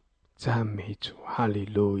主，赞美主。哈利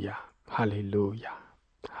路亚，哈利路亚，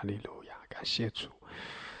哈利路亚。感谢主，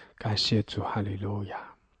感谢主。哈利路亚。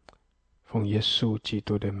奉耶稣基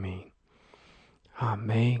督的名。阿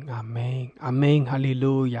门，阿门，阿门，哈利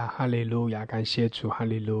路亚，哈利路亚，感谢主，哈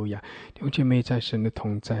利路亚。弟兄姐妹，在神的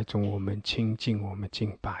同在中，我们亲近，我们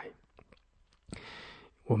敬拜，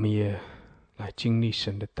我们也来经历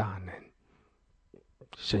神的大能。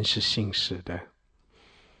神是信实的。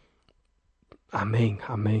阿门，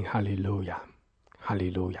阿门，哈利路亚，哈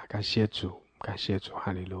利路亚，感谢主，感谢主，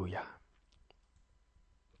哈利路亚。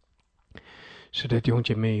是的，弟兄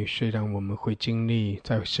姐妹，虽然我们会经历，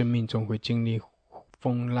在生命中会经历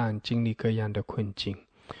风浪，经历各样的困境，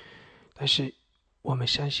但是我们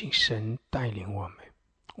相信神带领我们，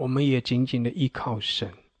我们也紧紧的依靠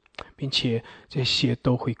神，并且这些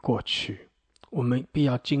都会过去。我们必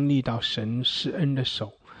要经历到神施恩的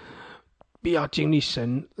手，必要经历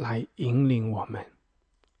神来引领我们，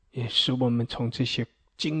也使我们从这些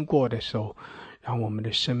经过的时候，让我们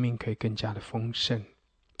的生命可以更加的丰盛。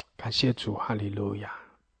感谢主，哈利路亚。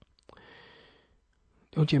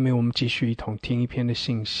弟兄姐妹，我们继续一同听一篇的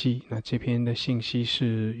信息。那这篇的信息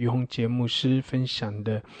是于洪杰牧师分享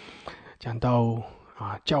的，讲到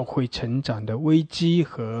教会成长的危机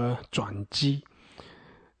和转机。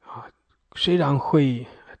虽然会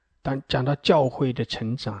讲到教会的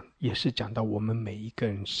成长，也是讲到我们每一个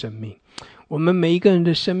人生命。我们每一个人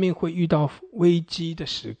的生命会遇到危机的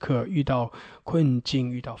时刻，遇到困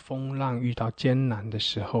境，遇到风浪，遇到艰难的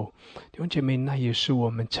时候，弟兄姐妹，那也是我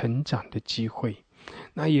们成长的机会，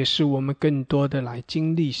那也是我们更多的来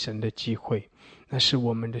经历神的机会，那是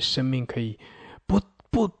我们的生命可以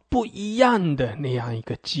不一样的那样一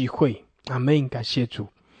个机会。阿们，感谢主。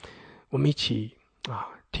我们一起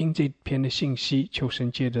听这篇的信息，求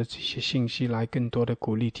神借着这些信息来更多的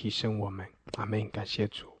鼓励提升我们。阿们，感谢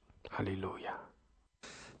主，哈利路亚。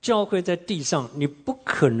教会在地上，你不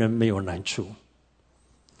可能没有难处。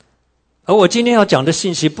而我今天要讲的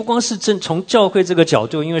信息，不光是从教会这个角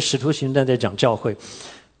度，因为使徒行传在讲教会，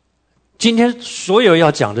今天所有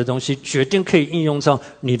要讲的东西，决定可以应用上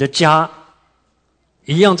你的家，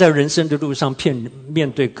一样在人生的路上面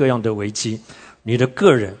对各样的危机，你的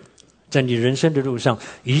个人在你人生的路上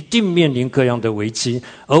一定面临各样的危机，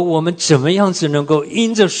而我们怎么样子能够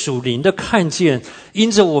因着属灵的看见，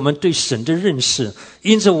因着我们对神的认识，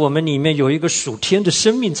因着我们里面有一个属天的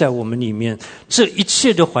生命在我们里面，这一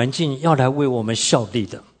切的环境要来为我们效力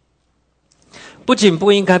的，不仅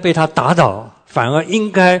不应该被它打倒，反而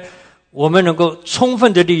应该我们能够充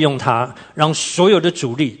分的利用它，让所有的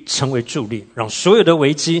阻力成为助力，让所有的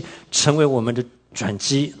危机成为我们的转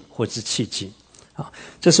机或是契机。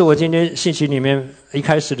这是我今天信息里面一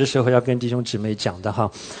开始的时候要跟弟兄姊妹讲的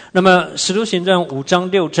哈。那么使徒行传5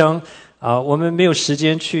章6章我们没有时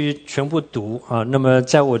间去全部读那么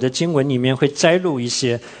在我的经文里面会摘录一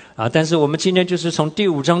些但是我们今天就是从第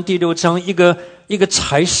5章第6章一个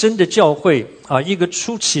才生的教会一个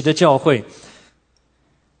初期的教会，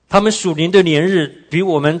他们属灵的年日比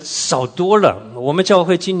我们少多了。我们教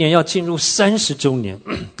会今年要进入30周年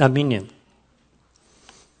明年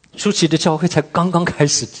初期的教会才刚刚开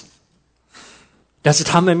始，但是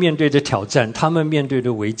他们面对的挑战，他们面对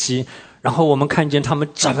的危机，然后我们看见他们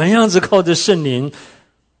怎么样子靠着圣灵，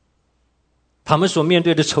他们所面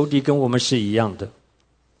对的仇敌跟我们是一样的，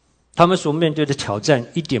他们所面对的挑战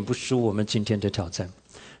一点不输我们今天的挑战，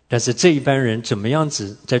但是这一班人怎么样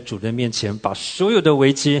子在主的面前把所有的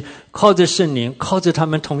危机靠着圣灵，靠着他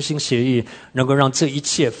们同心协议，能够让这一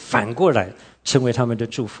切反过来成为他们的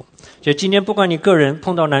祝福。所以今天不管你个人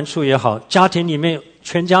碰到难处也好，家庭里面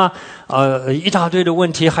全家一大堆的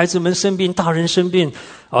问题，孩子们生病，大人生病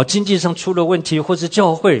经济上出了问题，或是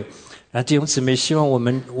教会弟兄姊妹，希望我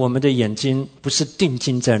们的眼睛不是定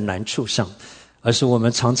睛在难处上，而是我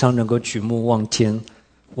们常常能够举目望天，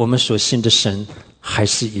我们所信的神还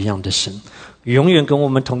是一样的神，永远跟我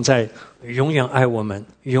们同在，永远爱我们，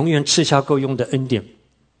永远赐下够用的恩典，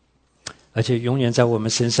而且永远在我们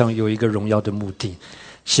身上有一个荣耀的目的，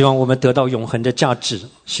希望我们得到永恒的价值，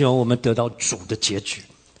希望我们得到主的结局。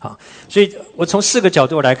所以我从4个角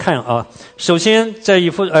度来看首先在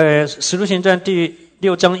使徒行传第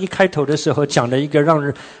6章一开头的时候，讲了一个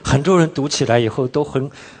让很多人读起来以后都很，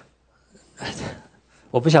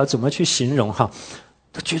我不晓得怎么去形容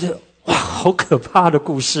都觉得哇好可怕的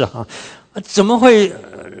故事怎么会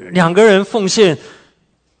2个人奉献，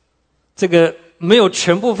这个没有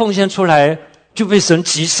全部奉献出来就被神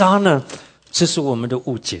击杀呢？这是我们的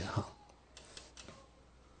误解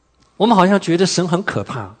我们好像觉得神很可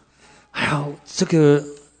怕，这个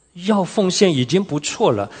要奉献已经不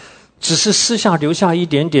错了，只是私下留下一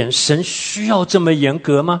点点，神需要这么严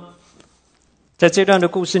格吗？在这段的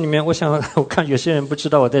故事里面，我看有些人不知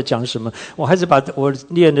道我在讲什么，我还是把我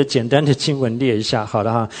念的简单的经文列一下好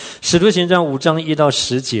了使徒行传5章1到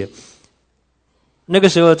10节，那个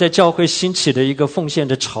时候在教会兴起的一个奉献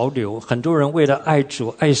的潮流，很多人为了爱主、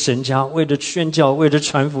爱神家，为了宣教、为了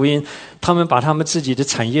传福音，他们把他们自己的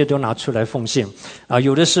产业都拿出来奉献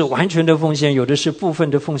有的是完全的奉献，有的是部分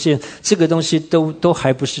的奉献，这个东西都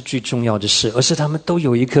还不是最重要的事，而是他们都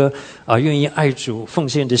有一颗愿意爱主奉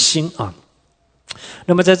献的心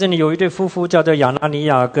那么在这里有一对夫妇叫做亚拿尼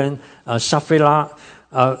亚跟撒非拉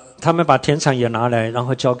他们把田产也拿来，然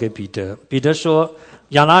后交给彼得。彼得说：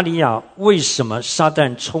亚拿尼亚，为什么撒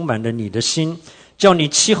旦充满了你的心，叫你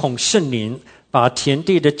欺哄圣灵，把田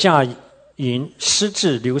地的价银私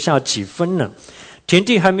自留下几分呢？田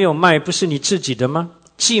地还没有卖，不是你自己的吗？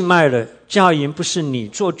既卖了，价银不是你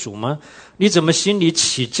做主吗？你怎么心里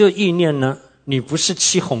起这意念呢？你不是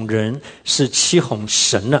欺哄人，是欺哄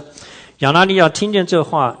神了。亚拿尼亚听见这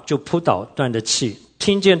话，就扑倒，断了气。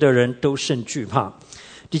听见的人都甚惧怕。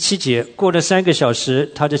第7节，过了3个小时，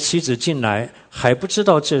他的妻子进来，还不知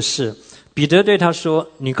道这事。彼得对他说：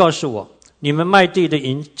你告诉我，你们卖地的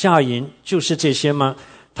价银就是这些吗？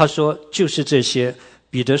他说：就是这些。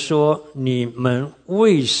彼得说：你们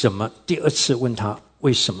为什么？第2次问他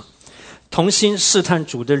为什么？同心试探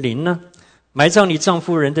主的灵呢？埋葬你丈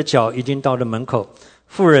夫人的脚已经到了门口。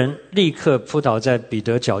妇人立刻扑倒在彼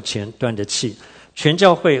得脚前，断了气。全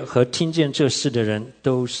教会和听见这事的人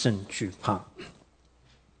都甚惧怕。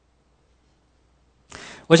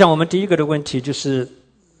我想我们第一个的问题就是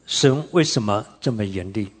神为什么这么严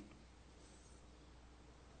厉？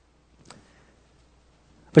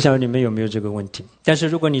不晓得你们有没有这个问题，但是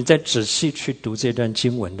如果你再仔细去读这段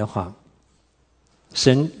经文的话，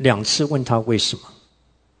神2次问他为什么，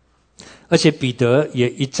而且彼得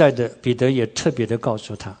也特别的告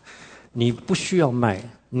诉他，你不需要卖，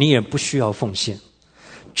你也不需要奉献，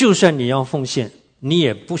就算你要奉献，你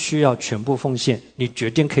也不需要全部奉献，你决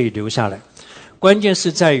定可以留下来。关键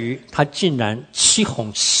是在于他竟然欺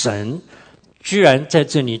哄神，居然在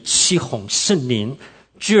这里欺哄圣灵，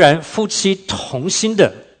居然夫妻同心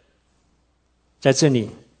的在这里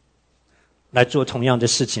来做同样的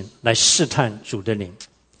事情，来试探主的灵。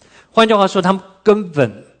换句话说，他们根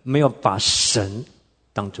本没有把神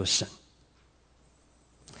当作神，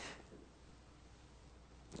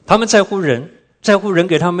他们在乎人，在乎人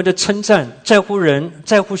给他们的称赞，在乎人，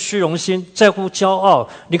在乎虚荣心，在乎骄傲。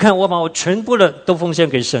你看，我把我全部的都奉献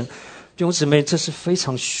给神。弟兄姊妹，这是非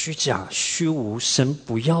常虚假、虚无，神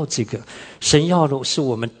不要这个，神要的是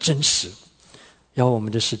我们真实，要我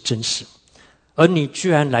们的是真实。而你居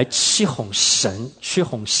然来欺哄神，欺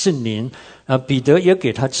哄圣灵彼得也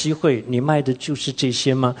给他机会，你卖的就是这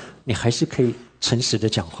些吗？你还是可以诚实的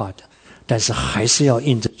讲话的，但是还是要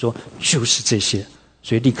硬着说就是这些，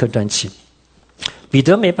所以立刻断气。彼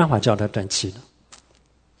得没办法叫他断气的，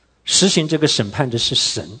实行这个审判的是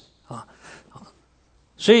神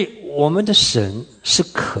所以我们的神是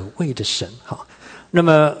可畏的神那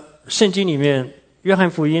么圣经里面约翰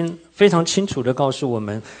福音非常清楚地告诉我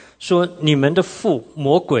们说，你们的父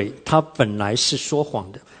魔鬼他本来是说谎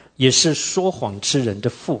的，也是说谎之人的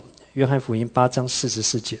父。约翰福音8章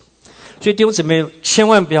44节。所以弟兄姊妹千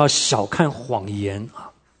万不要小看谎言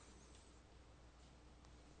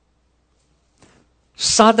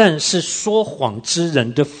撒旦是说谎之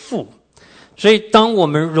人的父，所以当我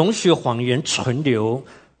们容许谎言存留，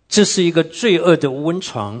这是一个罪恶的温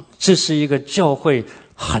床，这是一个教会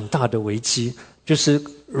很大的危机，就是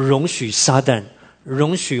容许撒旦，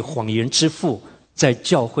容许谎言之父在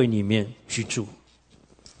教会里面居住。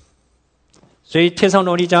所以天上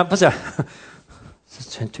罗尼迦不是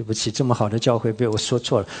对不起，这么好的教会被我说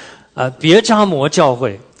错了别迦摩教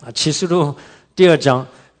会启示录第2章，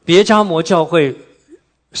别迦摩教会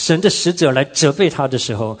神的使者来责备他的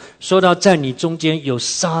时候，说到在你中间有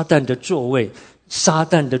撒旦的座位，撒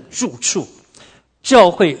旦的住处。教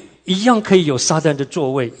会一样可以有撒旦的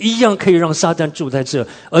座位，一样可以让撒旦住在这，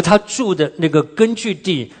而他住的那个根据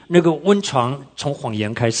地，那个温床从谎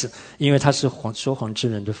言开始，因为他是说谎之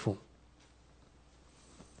人的父。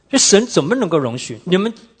所以神怎么能够容许？你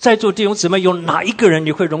们在座弟兄姊妹有哪一个人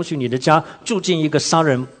你会容许你的家住进一个杀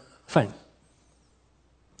人犯？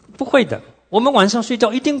不会的。我们晚上睡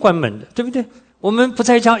觉一定关门的，对不对？我们不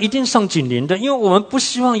在家一定上警铃的，因为我们不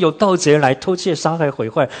希望有盗贼来偷窃、杀害、毁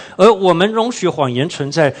坏。而我们容许谎言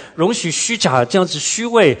存在，容许虚假这样子虚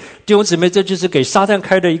伪，弟兄姊妹，这就是给撒旦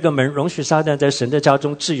开的一个门，容许撒旦在神的家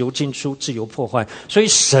中自由进出、自由破坏。所以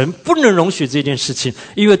神不能容许这件事情，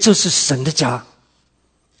因为这是神的家。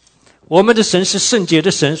我们的神是圣洁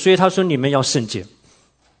的神，所以他说你们要圣洁。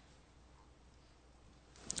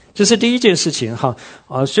这是第一件事情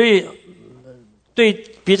所以对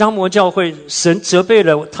别迦摩教会，神责备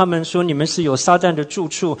了他们说你们是有撒旦的住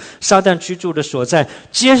处，撒旦居住的所在。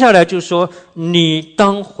接下来就说你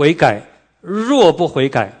当悔改，若不悔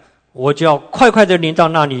改，我就要快快的临到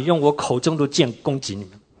那里，用我口中的剑攻击你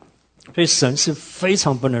们。所以神是非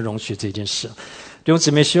常不能容许这件事。弟兄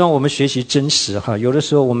姊妹，希望我们学习真实哈。有的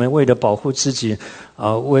时候我们为了保护自己，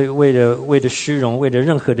为了虚荣，为了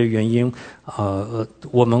任何的原因，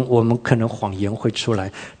我们可能谎言会出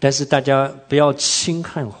来，但是大家不要轻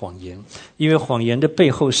看谎言，因为谎言的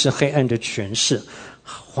背后是黑暗的权势，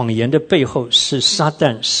谎言的背后是撒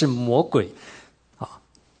旦，是魔鬼啊。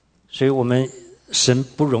所以神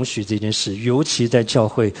不容许这件事，尤其在教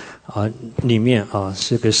会里面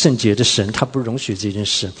是个圣洁的神，他不容许这件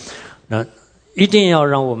事。那一定要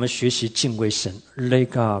让我们学习敬畏神 ，Let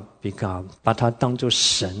God be God， 把他当作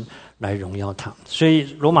神来荣耀他。所以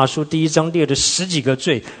罗马书第1章列了10几个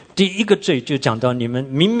罪，第一个罪就讲到你们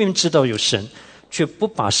明明知道有神，却不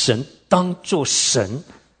把神当作神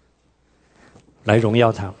来荣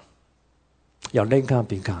耀他，要 Let God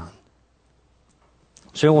be God。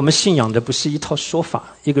所以我们信仰的不是一套说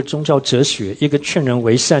法，一个宗教哲学，一个劝人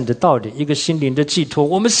为善的道理，一个心灵的寄托。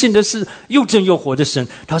我们信的是又真又活的神，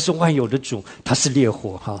他是万有的主，他是烈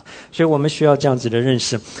火哈。所以我们需要这样子的认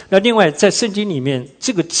识。那另外在圣经里面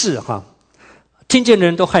这个字哈，听见的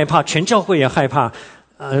人都害怕，全教会也害怕。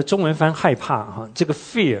中文翻害怕哈，这个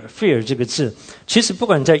fear 这个字，其实不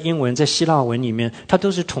管在英文在希腊文里面，它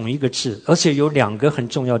都是同一个字，而且有2个很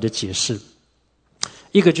重要的解释，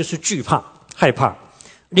一个就是惧怕害怕。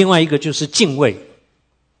另外一个就是敬畏。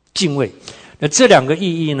那这2个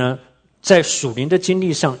意义呢，在属灵的经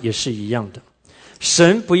历上也是一样的。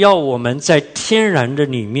神不要我们在天然的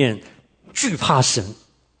里面惧怕神，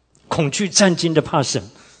恐惧战惊的怕神。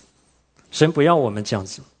神不要我们这样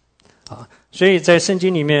子啊。所以在圣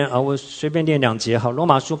经里面我随便念2节哈，罗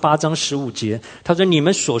马书8章15节，他说：“你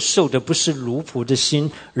们所受的不是奴仆的心，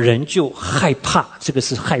人就害怕。”这个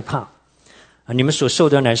是害怕。你们所受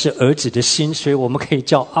的乃是儿子的心，所以我们可以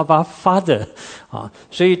叫阿爸 Father 啊。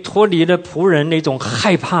所以脱离了仆人那种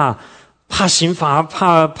害怕、怕刑罚、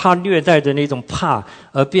怕虐待的那种怕，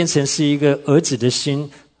而变成是一个儿子的心，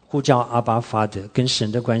呼叫阿爸 Father， 跟神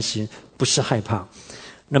的关系不是害怕。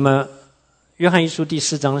那么约翰一书第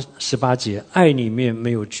4章18节，爱里面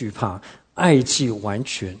没有惧怕，爱既完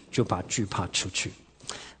全，就把惧怕除去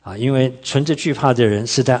啊。因为存着惧怕的人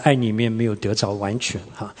是在爱里面没有得着完全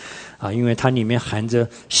因为它里面含着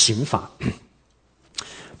刑罚。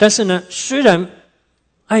但是呢，虽然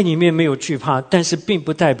爱里面没有惧怕，但是并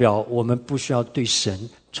不代表我们不需要对神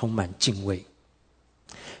充满敬畏。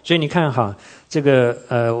所以你看哈，这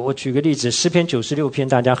个我举个例子，诗篇96篇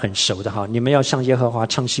大家很熟的哈，你们要向耶和华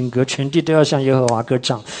唱新歌，全地都要向耶和华歌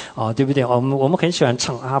唱对不对？我们很喜欢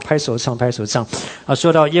唱拍手唱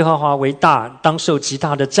说到耶和华为大，当受极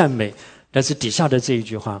大的赞美。但是底下的这一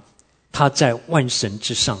句话，他在万神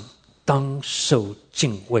之上，当受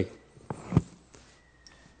敬畏。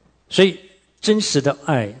所以真实的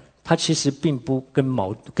爱，它其实并不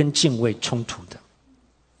跟敬畏冲突的，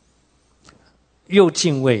又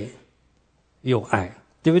敬畏又爱，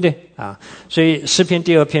对不对啊？所以诗篇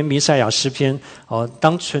第2篇弥赛亚诗篇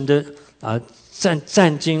当存的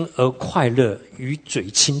战惊而快乐，与嘴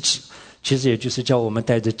亲子，其实也就是叫我们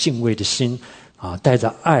带着敬畏的心带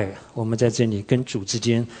着爱，我们在这里跟主之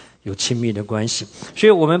间有亲密的关系。所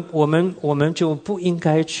以我们就不应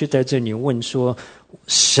该去在这里问说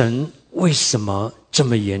神为什么这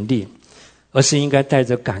么严厉，而是应该带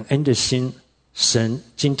着感恩的心，神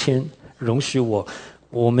今天容许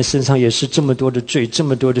我们身上也是这么多的罪，这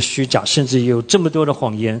么多的虚假，甚至也有这么多的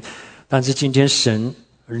谎言，但是今天神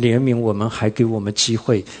怜悯我们，还给我们机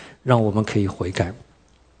会，让我们可以悔改。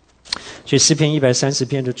所以诗篇130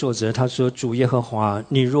篇的作者他说：主耶和华，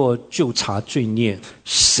你若究察罪孽，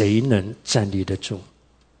谁能站立得住？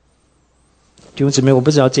弟兄姊妹，我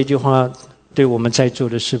不知道这句话对我们在座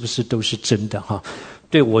的是不是都是真的哈？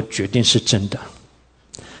对我决定是真的。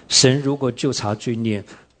神如果究察罪孽，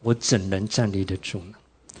我怎能站立得住呢？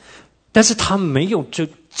但是他没有就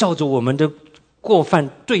照着我们的过犯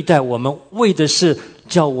对待我们，为的是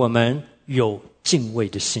叫我们有敬畏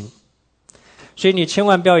的心。所以你千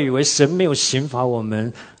万不要以为神没有刑罚我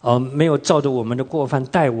们，没有照着我们的过犯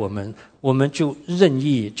待我们，我们就任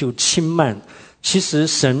意就轻慢。其实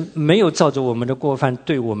神没有照着我们的过犯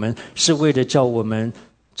对我们，是为了叫我们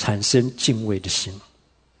产生敬畏的心，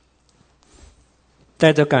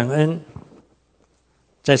带着感恩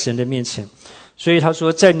在神的面前。所以他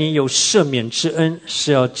说，在你有赦免之恩，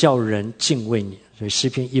是要叫人敬畏你。所以诗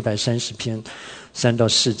篇130篇3到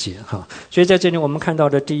4节哈。所以在这里我们看到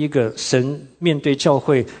的第一个，神面对教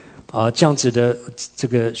会这样子的这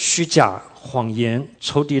个虚假、谎言、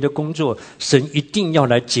仇敌的工作，神一定要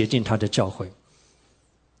来洁净他的教会。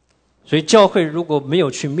所以教会如果没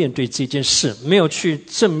有去面对这件事，没有去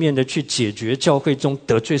正面的去解决教会中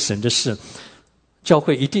得罪神的事，教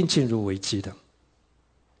会一定进入危机的。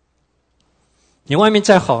你外面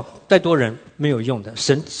再好再多人没有用的，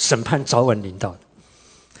审判早晚临到的。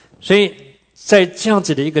所以在这样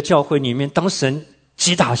子的一个教会里面，当神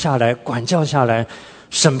击打下来，管教下来，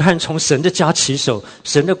审判从神的家起手，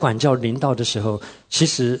神的管教临到的时候，其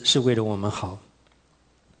实是为了我们好。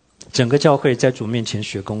整个教会在主面前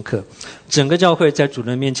学功课，整个教会在主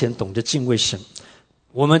人面前懂得敬畏神，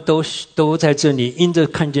我们都在这里因着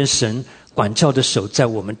看见神管教的手在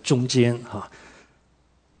我们中间啊，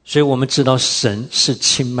所以我们知道神是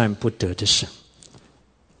轻慢不得的神。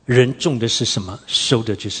人种的是什么，收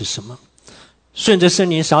的就是什么。顺着圣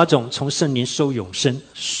灵撒种，从圣灵收永生；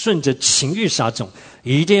顺着情欲撒种，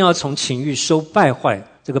一定要从情欲收败坏。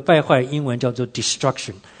这个败坏英文叫做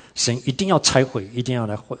destruction， 神一定要拆毁，一定要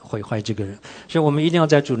来毁坏这个人。所以我们一定要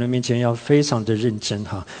在主人面前要非常的认真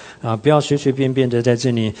不要随随便便的在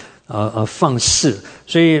这里放肆。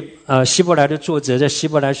所以希伯来的作者在希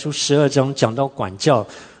伯来书12章讲到管教，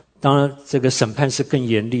当然这个审判是更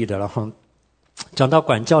严厉的了哈。讲到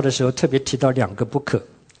管教的时候，特别提到2个不可，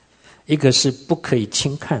一个是不可以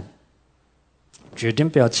轻看，绝对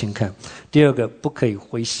不要轻看；第二个不可以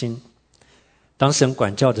灰心。当神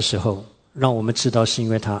管教的时候，让我们知道是因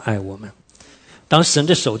为他爱我们；当神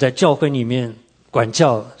的手在教会里面管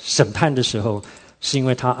教审判的时候，是因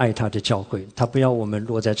为他爱他的教会，他不要我们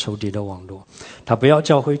落在仇敌的网络，他不要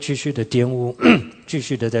教会继续的玷污，继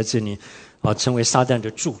续的在这里成为撒旦的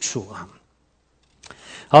住处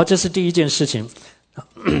好，这是第一件事情。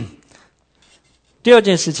第二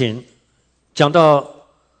件事情，讲到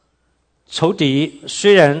仇敌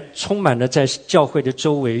虽然充满了在教会的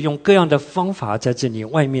周围，用各样的方法在这里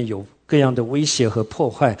外面有各样的威胁和破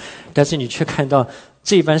坏，但是你却看到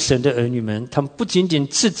这班神的儿女们，他们不仅仅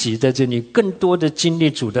自己在这里更多的经历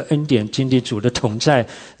主的恩典，经历主的同在，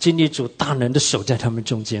经历主大能的手在他们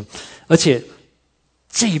中间，而且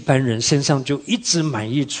这一班人身上就一直满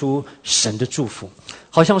溢出神的祝福，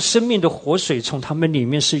好像生命的活水从他们里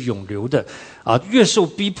面是涌流的越受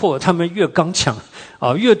逼迫他们越刚强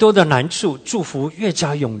越多的难处祝福越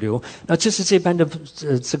加涌流。那这是这班的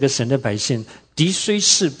这个神的百姓，敌虽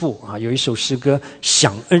四步有一首诗歌，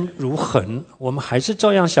享恩如恒，我们还是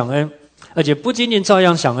照样享恩，而且不仅仅照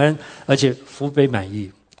样享恩，而且福杯满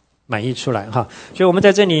溢出来所以我们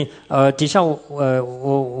在这里底下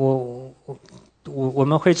我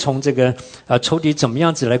们会从这个仇敌怎么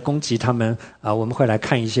样子来攻击他们我们会来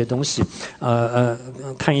看一些东西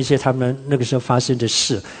看一些他们那个时候发生的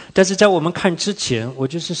事。但是在我们看之前，我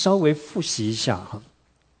就是稍微复习一下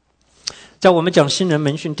在我们讲新人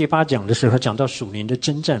门训第8讲的时候，讲到属灵的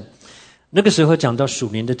征战，那个时候讲到属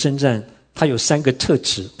灵的征战，它有3个特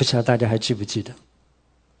质，不知道大家还记不记得？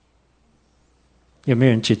有没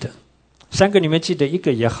有人记得？3个里面记得一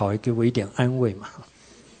个也好，给我一点安慰嘛。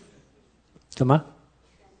什么？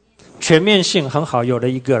全面性很好，有了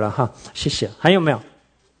一个了谢谢。还有没有？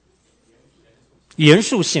严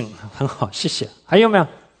肃性很好，谢谢。还有没有？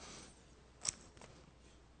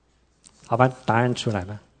好吧，答案出来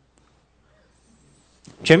了。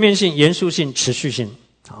全面性、严肃性、持续性。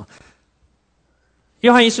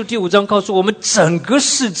约翰一书第5章告诉我们，整个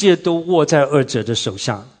世界都握在恶者的手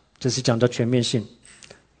下，这是讲到全面性。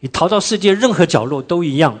你逃到世界任何角落都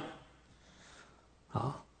一样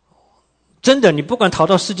真的，你不管逃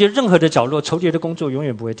到世界任何的角落，仇敌的工作永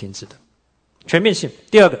远不会停止的。全面性。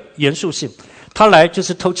第二个，严肃性，他来就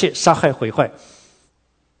是偷窃、杀害、毁坏，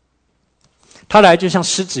他来就像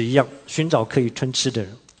狮子一样寻找可以吞吃的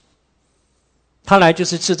人，他来就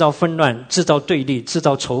是制造纷乱、制造对立、制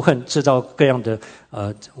造仇恨、制造各样的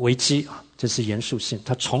危机这是严肃性，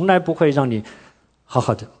他从来不会让你好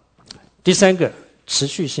好的。第3个，持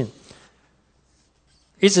续性，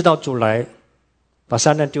一直到主来把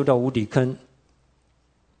撒旦丢到无底坑，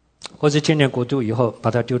或者千年国度以后把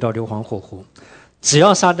他丢到硫磺火湖，只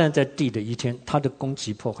要撒旦在地的一天，他的攻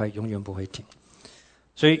击破坏永远不会停。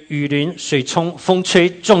所以雨淋、水冲、风吹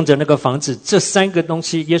撞着那个房子，这3个东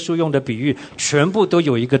西耶稣用的比喻全部都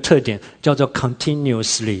有一个特点，叫做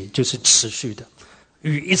continuously， 就是持续的。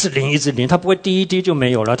雨一直淋一直淋，它不会第一滴就没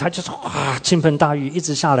有了，它就是倾盆大雨一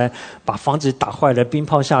直下来把房子打坏了，冰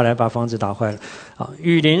雹下来把房子打坏了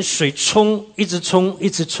雨淋水冲一直冲一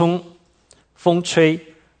直冲，风吹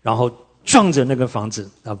然后撞着那个房子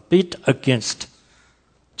beat against，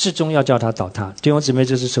 至终要叫它倒塌。弟兄姊妹，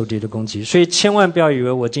这是仇敌的攻击，所以千万不要以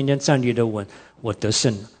为我今天站立的稳，我得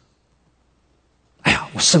胜了，哎呀，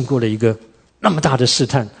我胜过了一个那么大的试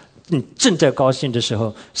探。你正在高兴的时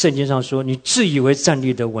候，圣经上说你自以为站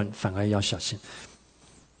立的稳，反而要小心。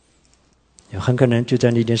很可能就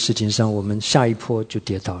在那件事情上，我们下一波就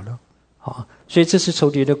跌倒了。好，所以这是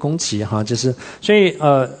仇敌的攻击哈，这是所以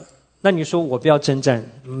那你说我不要征战，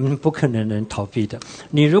不可能能逃避的。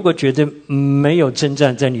你如果觉得没有征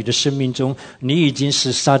战在你的生命中，你已经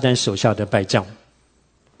是撒旦手下的败将，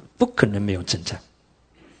不可能没有征战。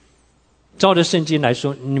照着圣经来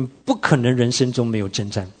说，你不可能人生中没有征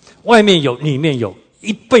战，外面有，里面有，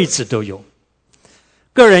一辈子都有。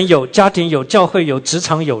个人有，家庭有，教会有，职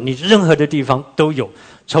场有，你任何的地方都有。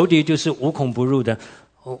仇敌就是无孔不入的，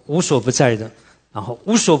无所不在的，然后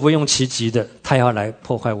无所不用其极的，他要来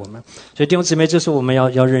破坏我们。所以弟兄姊妹，这是我们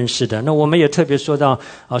要认识的。那我们也特别说到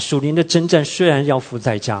属灵的征战虽然要付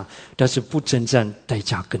代价，但是不征战代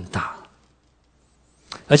价更大。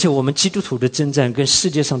而且我们基督徒的征战跟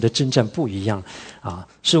世界上的征战不一样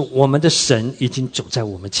是我们的神已经走在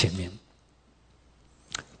我们前面，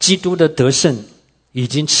基督的得胜已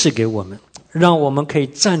经赐给我们，让我们可以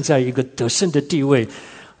站在一个得胜的地位，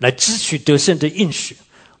来支取得胜的应许，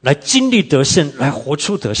来经历得胜，来活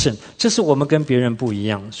出得胜。这是我们跟别人不一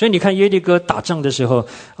样。所以你看耶利哥打仗的时候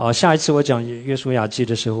下一次我讲约书亚记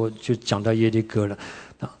的时候就讲到耶利哥了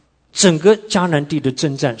整个迦南地的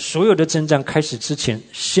征战，所有的征战开始之前，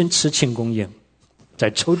先吃庆功宴，在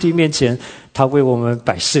仇敌面前，他为我们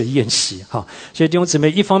摆设宴席所以弟兄姊妹，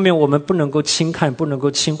一方面我们不能够轻看，不能够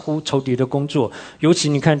轻忽仇敌的工作，尤其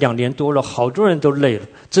你看2年多了，好多人都累了，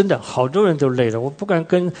真的好多人都累了。我不敢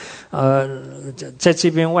跟在这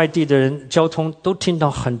边外地的人交通，都听到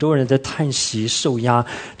很多人的叹息受压。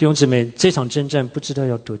弟兄姊妹，这场征战不知道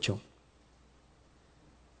要多久。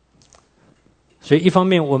所以一方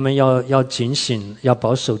面我们要警醒，要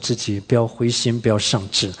保守自己，不要灰心，不要丧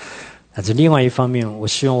志。但是另外一方面，我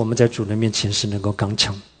希望我们在主的面前是能够刚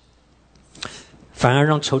强，反而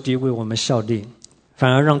让仇敌为我们效力，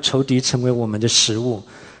反而让仇敌成为我们的食物，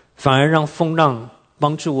反而让风浪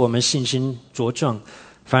帮助我们信心茁壮，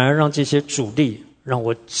反而让这些阻力让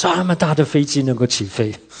我这么大的飞机能够起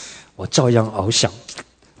飞，我照样翱翔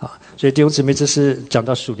所以弟兄姊妹，这是讲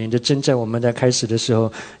到属灵的征战，我们在开始的时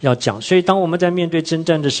候要讲。所以当我们在面对征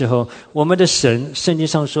战的时候，我们的神圣经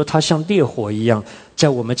上说他像烈火一样在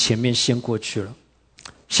我们前面先过去了。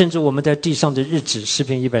甚至我们在地上的日子，诗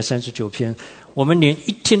篇139篇，我们连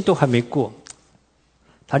一天都还没过。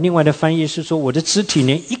他另外的翻译是说，我的肢体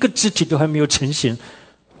连一个肢体都还没有成型，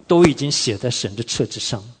都已经写在神的册子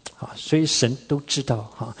上所以神都知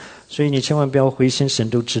道所以你千万不要灰心，神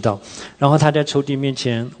都知道。然后他在仇敌面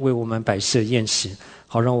前为我们摆设宴席，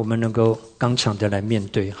好让我们能够刚强的来面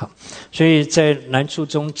对所以在难处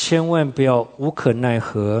中千万不要无可奈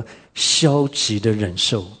何消极的忍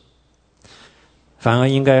受，反而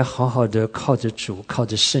应该好好的靠着主，靠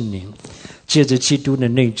着圣灵，借着基督的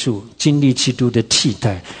内住，经历基督的替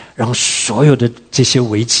代，让所有的这些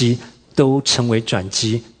危机都成为转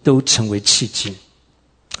机，都成为契机。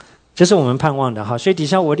这是我们盼望的所以底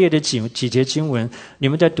下我列的几节经文，你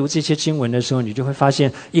们在读这些经文的时候，你就会发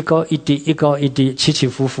现一高一低，一高一低，起起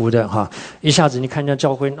伏伏的一下子你看见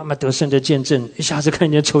教会那么得胜的见证，一下子看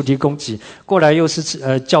见仇敌攻击，过来又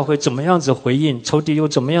是教会怎么样子回应，仇敌又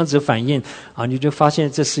怎么样子反应你就发现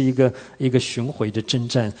这是一个巡回的征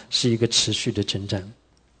战，是一个持续的征战。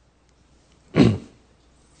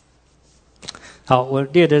好，我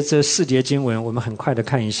列的这4节经文，我们很快的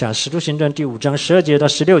看一下。《使徒行传》第5章12节到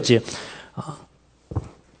16节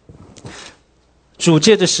主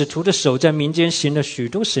借着使徒的手在民间行了许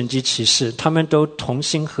多神迹奇事，他们都同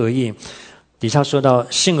心合意。底下说到，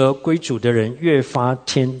信而归主的人越发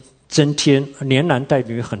增添，连男带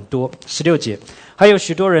女很多。16节，还有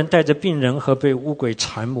许多人带着病人和被污鬼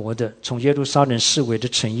缠磨的，从耶路撒冷四围的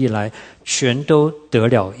城邑来，全都得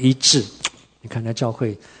了医治。你看那教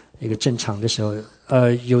会一个正常的时候，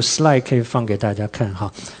有 slide 可以放给大家看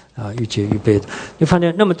预备的，你发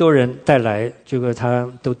现那么多人带来，结果他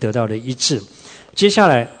都得到了医治。接下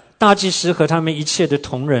来，大祭司和他们一切的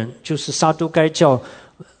同仁，就是撒都该教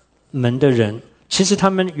门的人，其实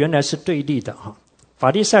他们原来是对立的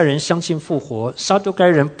法利赛人相信复活，撒都该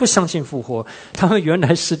人不相信复活，他们原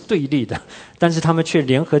来是对立的，但是他们却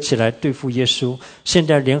联合起来对付耶稣，现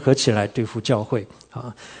在联合起来对付教会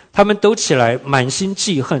他们都起来满心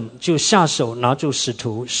记恨，就下手拿住使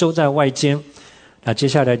徒收在外间。接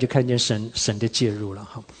下来就看见神的介入了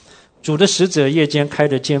主的使者夜间开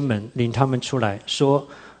着监门，领他们出来，说：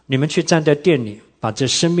你们去站在殿里，把这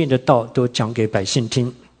生命的道都讲给百姓听。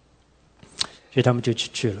所以他们就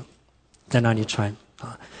去了，在那里传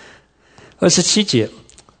27节，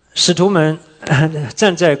使徒们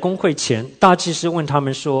站在公会前，大祭司问他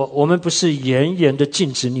们说：我们不是严严的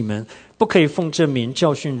禁止你们不可以奉这名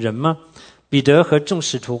教训人吗？彼得和众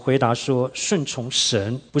使徒回答说：顺从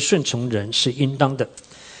神不顺从人是应当的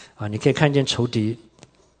你可以看见仇敌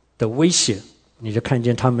的威胁，你就看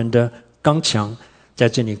见他们的刚强在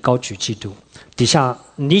这里高举基督。底下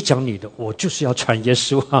你讲你的，我就是要传耶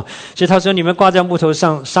稣啊！所以他说，你们挂在木头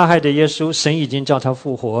上杀害的耶稣，神已经叫他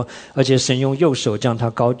复活，而且神用右手将他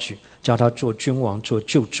高举，叫他做君王，做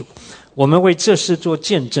救主。我们为这事做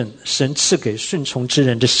见证，神赐给顺从之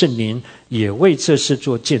人的圣灵也为这事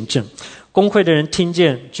做见证。公会的人听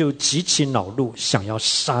见就极其恼怒，想要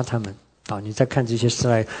杀他们。你再看这些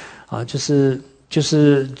slide就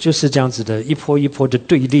是这样子的，一波一波的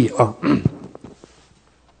对立啊。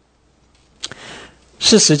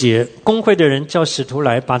40节，公会的人叫使徒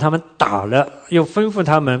来，把他们打了，又吩咐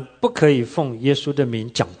他们不可以奉耶稣的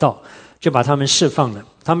名讲道，就把他们释放了。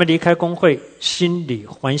他们离开公会，心里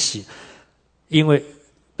欢喜，因为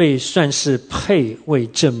被算是配为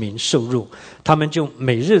这名受辱。他们就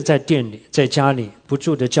每日在店里，在家里不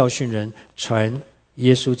住的教训人，传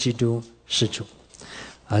耶稣基督是主。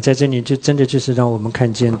在这里就真的就是让我们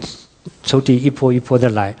看见仇敌一波一波的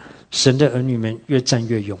来，神的儿女们越战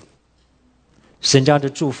越勇，神家的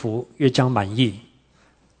祝福越加满意，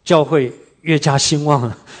教会越加兴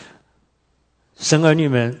旺，神儿女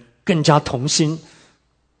们更加同心，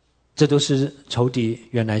这都是仇敌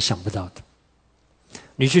原来想不到的。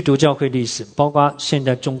你去读教会历史，包括现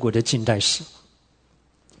在中国的近代史，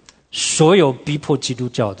所有逼迫基督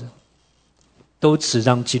教的都只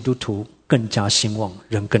让基督徒更加兴旺，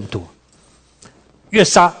人更多，越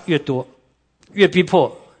杀越多，越逼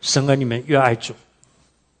迫神儿女们越爱主，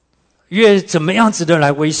越怎么样子的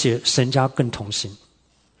来威胁，神家更同心，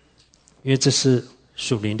因为这是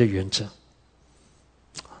属灵的原则。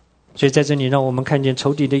所以在这里让我们看见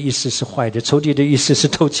仇敌的意思是坏的，仇敌的意思是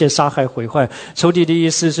偷窃杀害毁坏，仇敌的意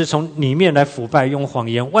思是从里面来腐败，用谎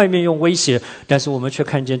言，外面用威胁，但是我们却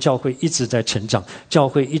看见教会一直在成长，教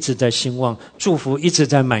会一直在兴旺，祝福一直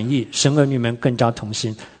在满意，神儿女们更加同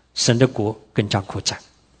心，神的国更加扩展。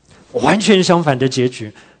完全相反的结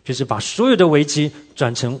局就是把所有的危机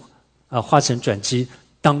转成化成转机，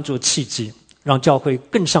当作契机，让教会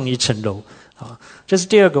更上一层楼。这是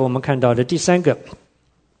第二个我们看到的。第三个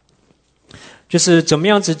就是怎么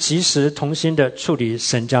样子及时同心的处理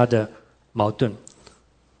神家的矛盾。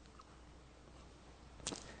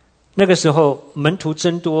那个时候门徒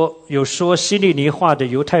增多，有说希利尼话的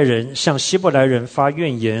犹太人向希伯来人发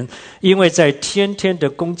怨言，因为在天天的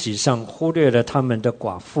供给上忽略了他们的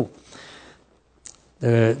寡妇。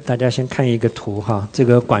大家先看一个图哈，这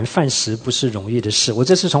个管饭食不是容易的事。我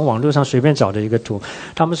这是从网络上随便找的一个图，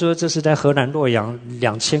他们说这是在荷兰洛阳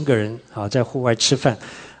2000个人在户外吃饭。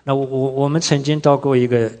那我们曾经到过一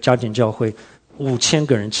个家庭教会，5000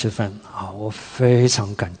个人吃饭我非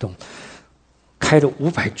常感动，开了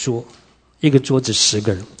500桌，一个桌子10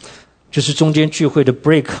个人，就是中间聚会的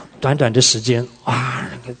break， 短短的时间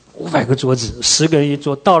500个桌子，10个人一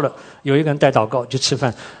桌，到了有一个人带祷告就吃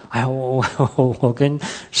饭。我跟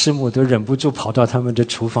师母都忍不住跑到他们的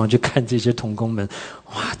厨房去看这些同工们，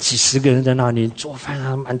几十个人在那里做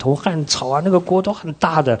饭满头汗草那个锅都很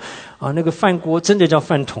大的那个饭锅真的叫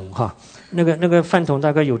饭桶那个饭桶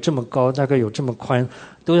大概有这么高，大概有这么宽，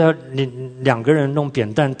都要2个人弄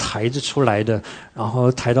扁担抬着出来的，然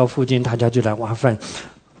后抬到附近大家就来挖饭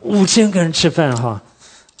，5000个人吃饭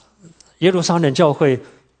耶路撒冷教会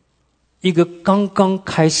一个刚刚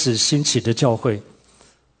开始兴起的教会，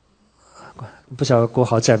不晓得国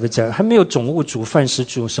豪在不在，还没有总务组、饭食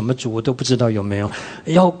组，什么组我都不知道有没有，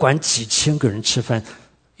要管几千个人吃饭，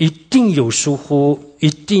一定有疏忽，一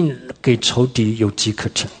定给仇敌有机可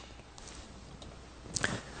乘。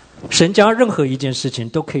神家任何一件事情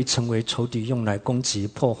都可以成为仇敌用来攻击、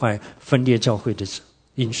破坏、分裂教会的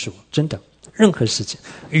因素，真的。任何事情，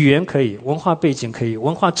语言可以，文化背景可以，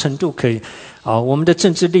文化程度可以我们的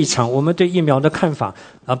政治立场，我们对疫苗的看法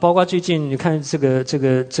包括最近你看这个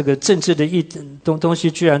政治的东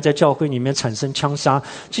西居然在教会里面产生枪杀，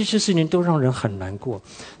这些事情都让人很难过。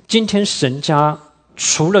今天神家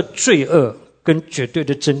除了罪恶跟绝对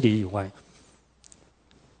的真理以外，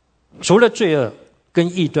除了罪恶跟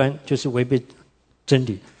异端，就是违背真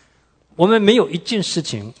理，我们没有一件事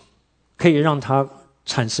情可以让它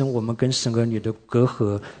产生我们跟神儿女的隔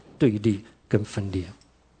阂、对立跟分裂。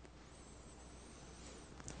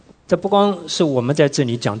这不光是我们在这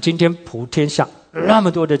里讲，今天普天下那么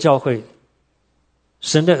多的教会，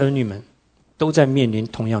神的儿女们都在面临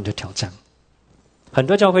同样的挑战。很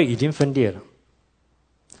多教会已经分裂了，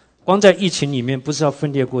光在疫情里面不知道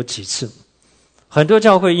分裂过几次。很多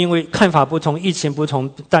教会因为看法不同、疫情不同，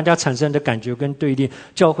大家产生的感觉跟对立，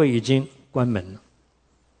教会已经关门了。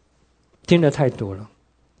听得太多了。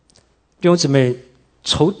弟兄姊妹，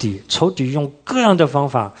仇敌用各样的方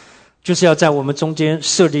法，就是要在我们中间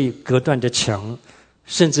设立隔断的墙，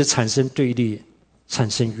甚至产生对立，产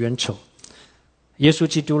生冤仇。耶稣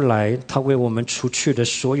基督来，他为我们除去了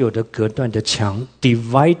所有的隔断的墙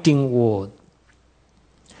dividing wall，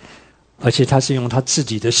 而且他是用他自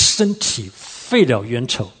己的身体废了冤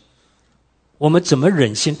仇。我们怎么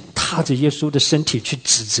忍心踏着耶稣的身体去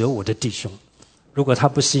指责我的弟兄？如果他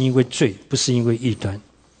不是因为罪，不是因为异端，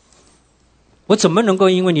我怎么能够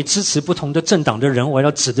因为你支持不同的政党的人，我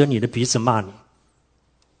要指着你的鼻子骂你，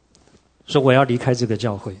说我要离开这个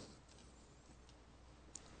教会？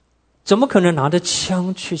怎么可能拿着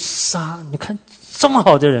枪去杀？你看这么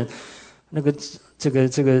好的人，那个这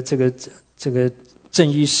个郑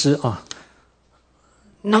医师啊，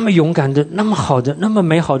那么勇敢的，那么好的，那么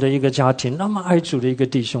美好的一个家庭，那么爱主的一个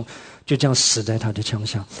弟兄，就这样死在他的枪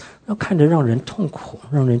下，要看得让人痛苦，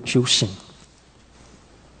让人揪心。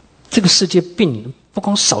这个世界病，不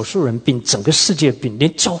光少数人病，整个世界病，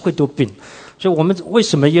连教会都病。所以我们为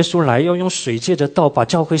什么耶稣来要用水界的道把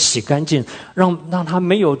教会洗干净，让他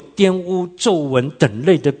没有玷污、皱纹等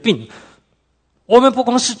类的病？我们不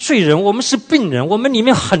光是罪人，我们是病人，我们里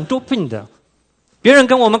面很多病的。别人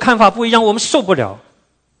跟我们看法不一样，我们受不了。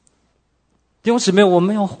弟兄姊妹，我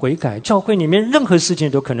们要悔改。教会里面任何事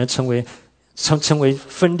情都可能成为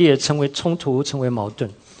分裂，成为冲突，成为矛盾。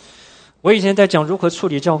我以前在讲如何处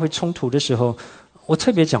理教会冲突的时候，我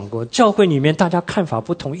特别讲过，教会里面大家看法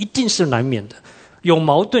不同，一定是难免的，有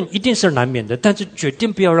矛盾一定是难免的，但是决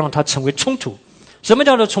定不要让它成为冲突。什么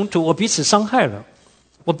叫做冲突？我彼此伤害了，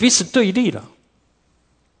我彼此对立了。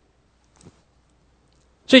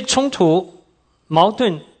所以冲突、矛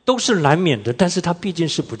盾都是难免的，但是它毕竟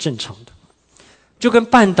是不正常的。就跟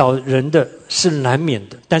绊倒人的是难免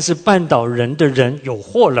的，但是绊倒人的人有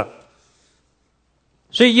祸了。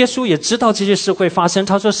所以耶稣也知道这些事会发生，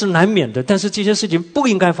他说是难免的，但是这些事情不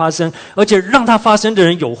应该发生，而且让它发生的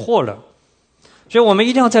人有祸了。所以我们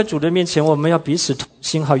一定要在主的面前，我们要彼此同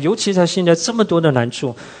心好，尤其在现在这么多的难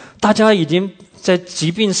处，大家已经在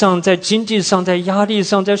疾病上、在经济上、在压力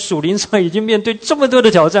上、在属灵上已经面对这么多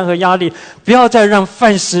的挑战和压力，不要再让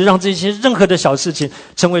饭食、让这些任何的小事情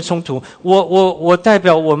成为冲突。我代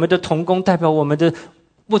表我们的同工，代表我们的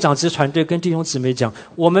牧长职团队跟弟兄姊妹讲，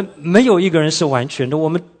我们没有一个人是完全的，我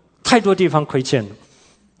们太多地方亏欠了，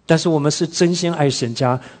但是我们是真心爱神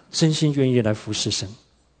家，真心愿意来服侍神。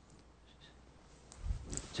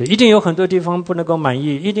所以一定有很多地方不能够满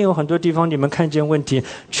意，一定有很多地方你们看见问题，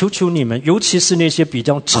求求你们，尤其是那些比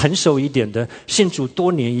较成熟一点的，信主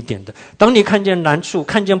多年一点的，当你看见难处，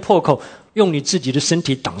看见破口，用你自己的身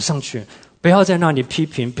体挡上去，不要在那里批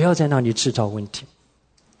评，不要在那里制造问题。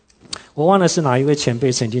我忘了是哪一位前辈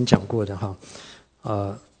曾经讲过的哈，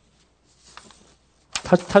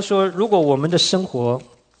他说，如果我们的生活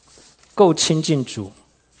够亲近主，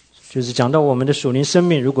就是讲到我们的属灵生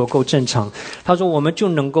命如果够正常，他说我们就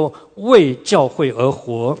能够为教会而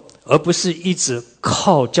活，而不是一直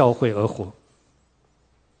靠教会而活。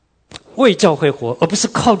为教会活，而不是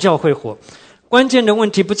靠教会活。关键的问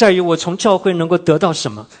题不在于我从教会能够得到什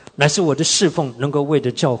么，乃是我的侍奉能够为着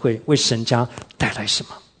教会、为神家带来什么。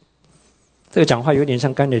这个讲话有点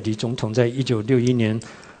像甘乃迪总统在1961年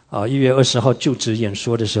1月20号就职演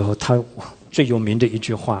说的时候，他最有名的一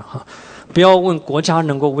句话哈。不要问国家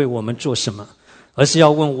能够为我们做什么，而是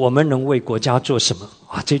要问我们能为国家做什么。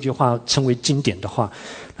这句话称为经典的话。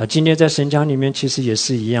今天在神家里面其实也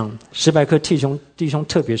是一样，史百克弟兄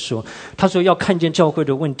特别说，他说要看见教会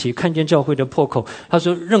的问题，看见教会的破口。他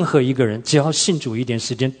说任何一个人只要信主一点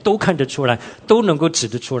时间，都看得出来，都能够指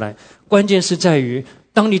得出来。关键是在于，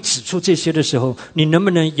当你指出这些的时候，你能不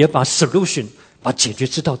能也把 solution 把解决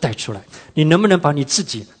之道带出来？你能不能把你自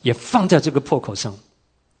己也放在这个破口上？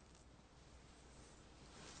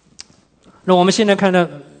那我们现在看到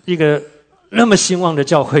一个那么兴旺的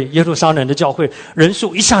教会，耶路撒冷的教会，人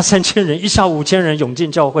数一下3000人，一下5000人涌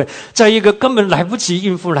进教会，在一个根本来不及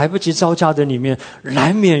应付、来不及招架的里面，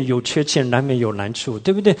难免有缺陷，难免有难处，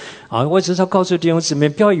对不对？我只是要告诉弟兄姊妹，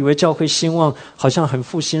不要以为教会兴旺，好像很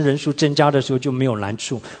复兴，人数增加的时候就没有难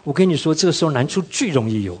处。我跟你说，这个时候难处最容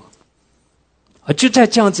易有，就在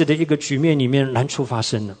这样子的一个局面里面，难处发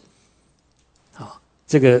生了。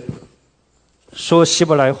这个说希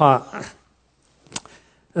伯来话。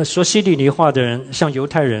说希利尼话的人向犹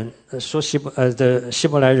太人说希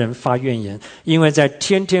伯来人发怨言，因为在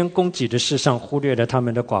天天供给的事上忽略了他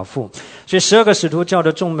们的寡妇。所以12个使徒叫的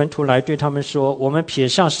众门徒来对他们说，我们撇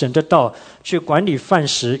下神的道去管理饭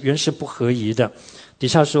食，原是不合宜的。底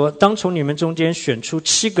下说，当从你们中间选出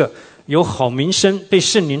7个有好名声、被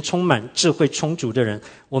圣灵充满、智慧充足的人，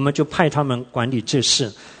我们就派他们管理这事，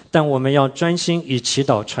但我们要专心以祈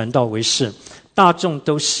祷传道为事。大众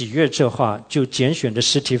都喜悦这话，就拣选的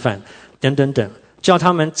司提反等等等，叫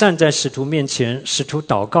他们站在使徒面前，使徒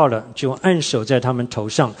祷告了，就按手在他们头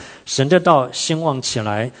上，神的道兴旺起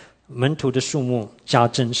来，门徒的数目加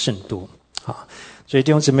增甚多。所以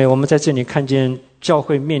弟兄姊妹，我们在这里看见教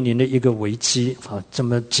会面临的一个危机这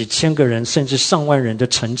么几千个人甚至上万人的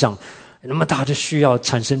成长，那么大的需要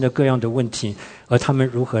产生的各样的问题，而他们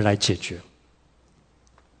如何来解决？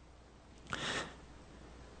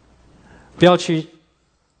不要去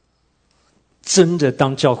真的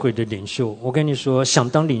当教会的领袖。我跟你说，想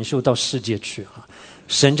当领袖到世界去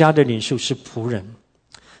神家的领袖是仆人，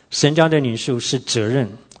神家的领袖是责任，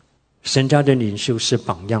神家的领袖是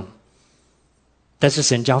榜样。但是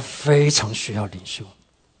神家非常需要领袖，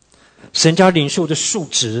神家领袖的数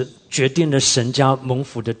值决定了神家蒙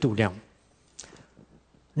福的度量，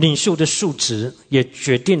领袖的数值也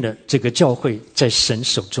决定了这个教会在神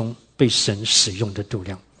手中被神使用的度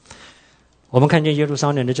量。我们看见耶路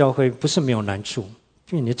撒冷的教会不是没有难处，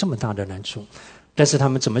面临这么大的难处，但是他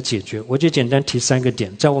们怎么解决？我就简单提3个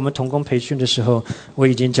点。在我们同工培训的时候我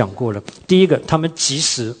已经讲过了。第一个，他们及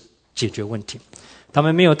时解决问题，他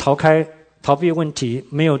们没有逃避问题，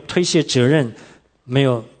没有推卸责任，没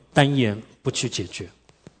有单言不去解决，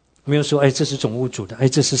没有说这是总务组的，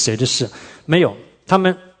这是谁的事，没有，他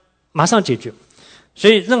们马上解决。所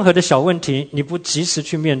以任何的小问题你不及时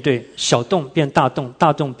去面对，小洞变大洞，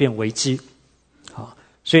大洞变危机。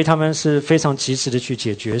所以他们是非常及时的去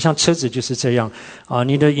解决。像车子就是这样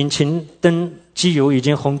你的引擎灯机油已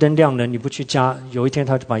经红灯亮了，你不去加，有一天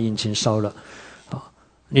他就把引擎烧了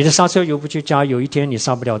你的刹车油不去加，有一天你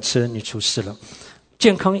刹不了车，你出事了。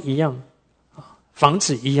健康一样房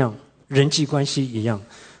子一样，人际关系一样，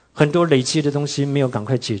很多累积的东西没有赶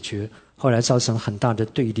快解决，后来造成很大的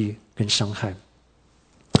对立跟伤害。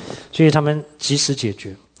所以他们及时解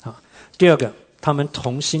决第二个，他们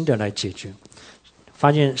同心的来解决，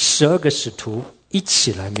发现12个使徒一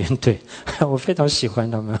起来面对我非常喜欢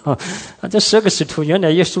他们这12个使徒原来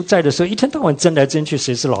耶稣在的时候一天到晚争来争去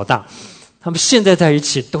谁是老大，他们现在在一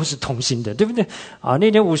起都是同心的，对不对那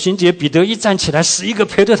天五旬节彼得一站起来，11个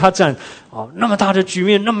陪着他站那么大的局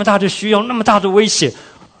面，那么大的需要，那么大的威胁，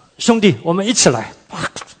兄弟我们一起来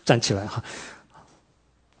站起来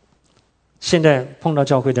现在碰到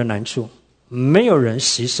教会的难处，没有人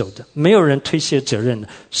洗手的，没有人推卸责任的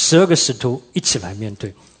，12个使徒一起来面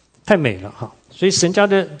对，太美了所以神家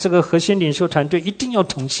的这个核心领袖团队一定要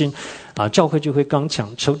同心教会就会刚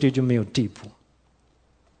强，仇敌就没有地步。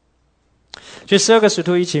所以12个使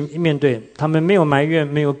徒一起面对，他们没有埋怨，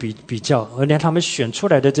没有比较，而连他们选出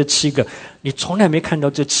来的这7个，你从来没看到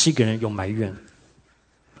这7个人有埋怨。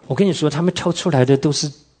我跟你说，他们挑出来的都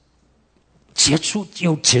是杰出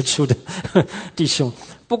又杰出的弟兄。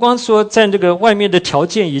不光说在这个外面的条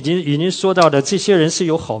件已经说到的，这些人是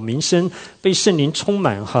有好名声，被圣灵充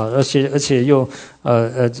满而且又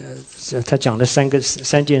他讲了三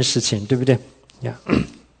件事情，对不对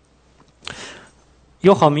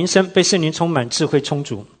有好名声，被圣灵充满，智慧充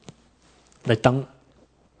足，来当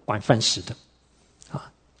管饭食的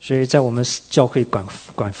所以在我们教会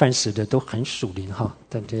管饭食的都很属灵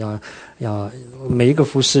但是要每一个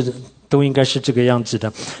服事都应该是这个样子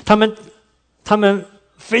的。他们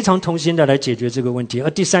非常同心的来解决这个问题。而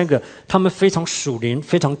第三个，他们非常属灵，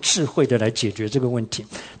非常智慧的来解决这个问题。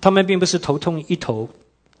他们并不是头痛一头，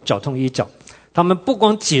脚痛一脚。他们不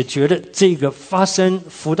光解决了这个发生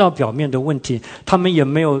浮到表面的问题，他们也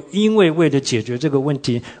没有因为了解决这个问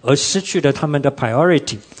题而失去了他们的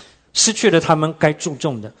priority， 失去了他们该注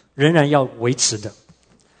重的，仍然要维持的。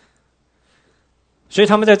所以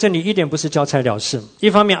他们在这里一点不是交差了事，一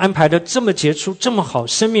方面安排了这么杰出、这么好、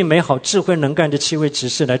生命美好、智慧能干的7位执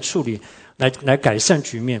事来处理、来改善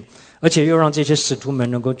局面，而且又让这些使徒们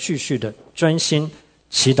能够继续的专心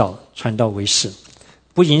祈祷、传道为事，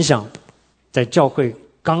不影响在教会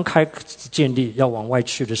刚开始建立要往外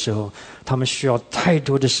去的时候，他们需要太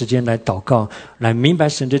多的时间来祷告，来明白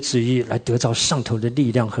神的旨意，来得到上头的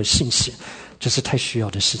力量和信息，这是太需要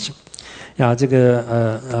的事情。这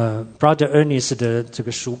个Brother Ernest 的这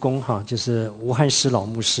个叔公就是吴汉师老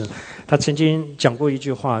牧师，他曾经讲过一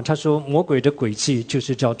句话，他说魔鬼的诡计就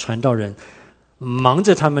是叫传道人忙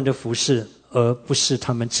着他们的服事，而不是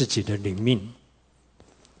他们自己的灵命。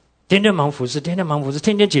天天忙服事，天天忙服事，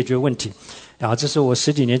天天解决问题。这是我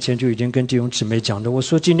10几年前就已经跟弟兄姊妹讲的。我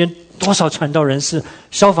说今天多少传道人是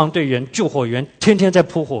消防队员、救火员，天天在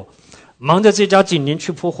扑火，忙着这家警铃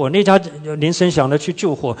去扑火，那家铃声响了去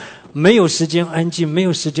救火，没有时间安静，没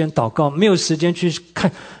有时间祷告，没有时间去看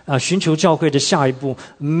寻求教会的下一步，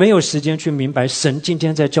没有时间去明白神今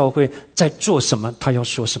天在教会在做什么，他要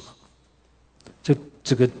说什么。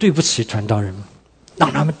这个对不起传道人们，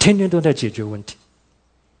让他们天天都在解决问题。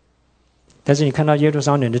但是你看到耶路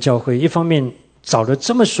撒冷的教会，一方面找了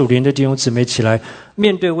这么属灵的弟兄姊妹起来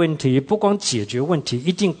面对问题，不光解决问题，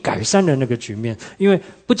一定改善了那个局面。因为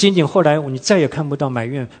不仅仅后来你再也看不到埋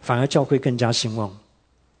怨，反而教会更加兴旺。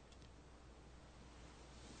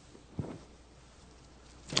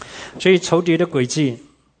所以仇敌的诡计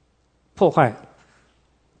破坏，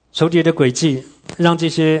仇敌的诡计让这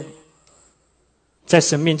些在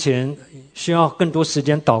神面前需要更多时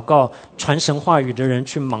间祷告传神话语的人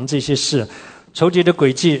去忙这些事。仇敌的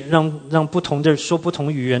诡计让不同的说不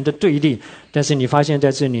同语言的对立，但是你发现在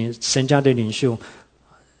这里神家的领袖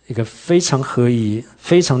一个非常合宜、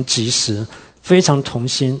非常及时、非常同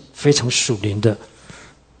心、非常属灵的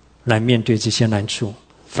来面对这些难处，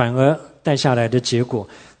反而带下来的结果，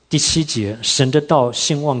第7节，神的道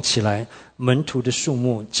兴旺起来，门徒的数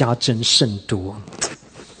目加增甚多。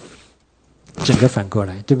整个反过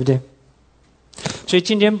来，对不对？所以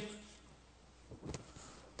今天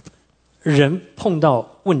人碰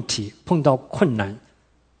到问题、碰到困难，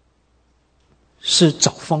是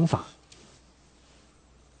找方法；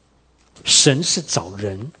神是找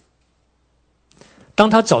人。当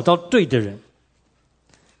他找到对的人，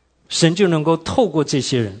神就能够透过这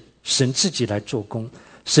些人，神自己来做工，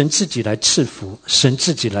神自己来赐福，神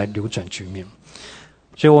自己来扭转局面。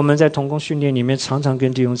所以我们在同工训练里面常常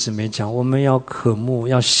跟弟兄姊妹讲，我们要渴慕、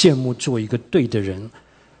要羡慕做一个对的人，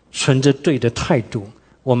存着对的态度，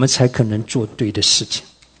我们才可能做对的事情。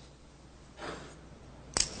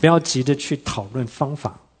不要急着去讨论方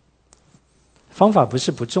法，方法不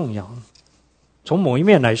是不重要。从某一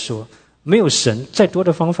面来说，没有神，再多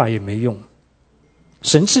的方法也没用。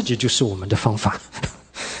神自己就是我们的方法，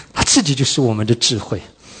他自己就是我们的智慧。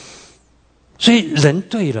所以人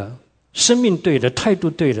对了，生命对了，态度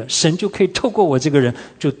对了，神就可以透过我这个人，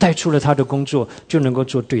就带出了他的工作，就能够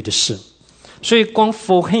做对的事。所以光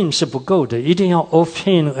for him 是不够的，一定要 of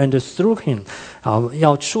him and through him，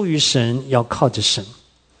 要出于神，要靠着神。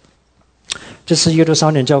这是耶路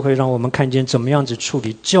撒冷教会让我们看见怎么样子处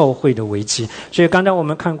理教会的危机。所以刚才我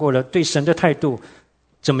们看过了对神的态度，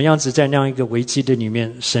怎么样子在那样一个危机的里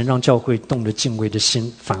面，神让教会动了敬畏的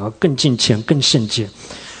心，反而更敬虔、更圣洁。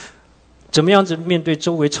怎么样子面对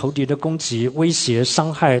周围仇敌的攻击、威胁、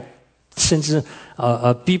伤害，甚至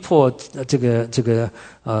逼迫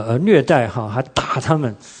虐待还打他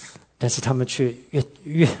们，但是他们却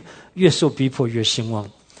越受逼迫越兴旺。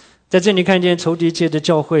在这里看见仇敌借着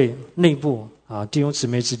教会内部弟兄姊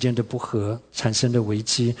妹之间的不和产生的危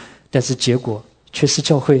机，但是结果却是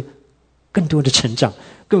教会更多的成长、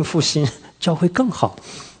更复兴，教会更好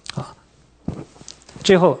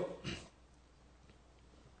最后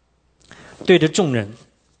对着众人，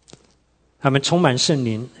他们充满圣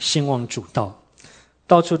灵，兴旺主道，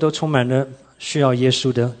到处都充满了需要耶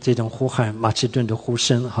稣的这种呼喊，马其顿的呼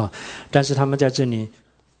声但是他们在这里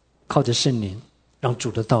靠着圣灵，让主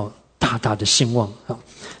的道大大的兴旺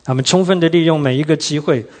他们充分的利用每一个机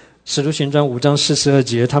会。使徒行传5章42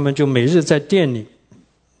节，他们就每日在店里、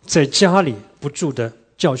在家里不住的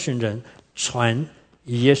教训人，传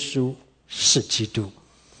耶稣是基督。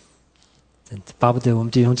巴不得我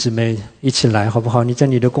们弟兄姊妹一起来好不好？你在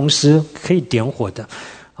你的公司可以点火的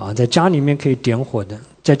在家里面可以点火的，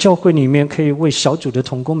在教会里面可以为小组的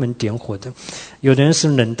同工们点火的。有的人是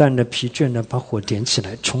冷淡的、疲倦的，把火点起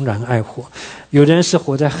来，重燃爱火；有的人是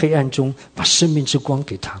活在黑暗中，把生命之光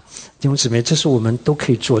给他。弟兄姊妹，这是我们都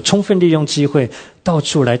可以做，充分利用机会，到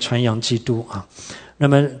处来传扬基督那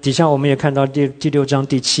么底下我们也看到第6章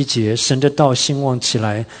第7节，神的道兴旺起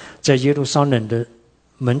来，在耶路撒冷的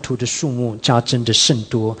门徒的数目加增的甚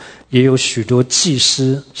多，也有许多祭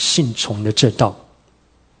司信从了这道。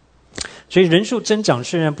所以人数增长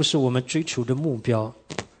虽然不是我们追求的目标，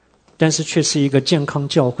但是却是一个健康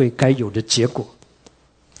教会该有的结果。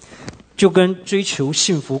就跟追求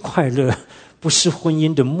幸福快乐不是婚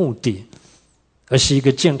姻的目的，而是一个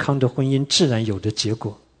健康的婚姻自然有的结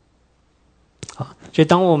果所以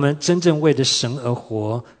当我们真正为了神而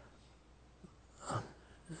活，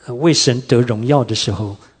为神得荣耀的时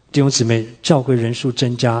候，弟兄姊妹，教会人数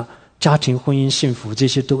增加，家庭婚姻幸福，这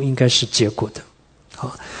些都应该是结果的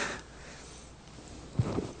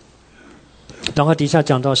然后底下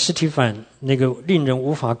讲到司提反那个令人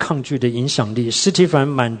无法抗拒的影响力，司提反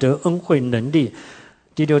满得恩惠能力，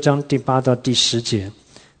第6章第8到第10节，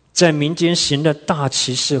在民间行了大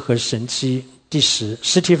奇事和神迹。第10，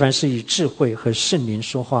司提反是以智慧和圣灵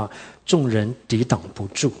说话，众人抵挡不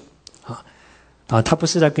住他不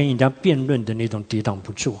是在跟人家辩论的那种抵挡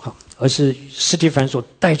不住而是司提反所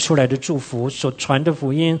带出来的祝福，所传的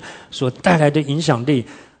福音，所带来的影响力，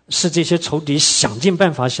是这些仇敌想尽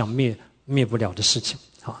办法想灭不了的事情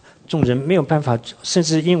众人没有办法，甚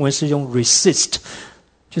至英文是用 resist，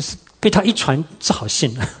 就是被他一传只好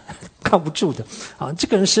信了靠不住的啊！这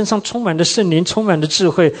个人身上充满了圣灵，充满了智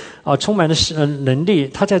慧啊，充满了能力，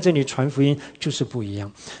他在这里传福音就是不一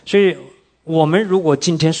样。所以我们如果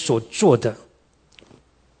今天所做的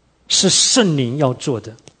是圣灵要做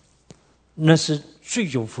的，那是最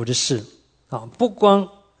有福的事啊！不光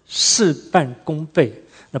事半功倍，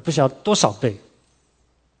那不晓得多少倍。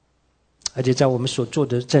而且在我们所做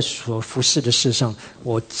的，在所服侍的事上，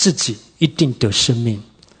我自己一定得生命，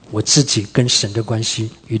我自己跟神的关系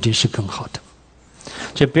一定是更好的。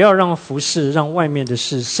所以不要让服侍、让外面的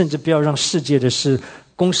事，甚至不要让世界的事、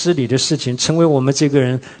公司里的事情，成为我们这个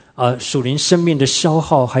人属灵生命的消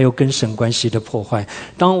耗，还有跟神关系的破坏。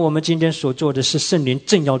当我们今天所做的是圣灵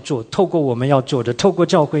正要做，透过我们要做的，透过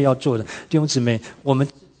教会要做的，弟兄姊妹，我们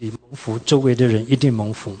蒙福，周围的人一定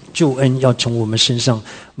蒙福，救恩要从我们身上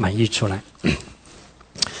满溢出来。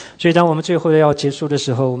所以当我们最后要结束的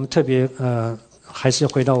时候，我们特别还是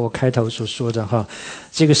回到我开头所说的哈，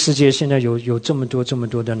这个世界现在有这么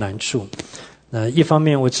多的难处。一方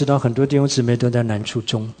面我知道很多弟兄姊妹都在难处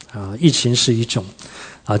中啊，疫情是一种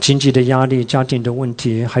啊，经济的压力、家庭的问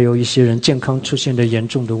题，还有一些人健康出现了严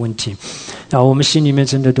重的问题啊，我们心里面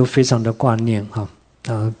真的都非常的挂念哈。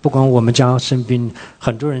不管我们家生病，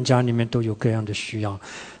很多人家里面都有各样的需要，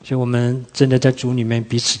所以我们真的在主里面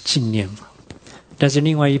彼此纪念。但是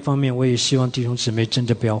另外一方面，我也希望弟兄姊妹真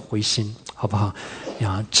的不要灰心，好不好？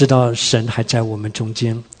呀，知道神还在我们中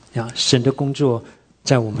间，呀，神的工作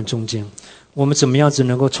在我们中间，我们怎么样子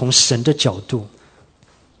能够从神的角度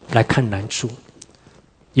来看难处？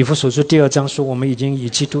以弗所书2章说，我们已经与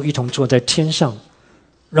基督一同坐在天上，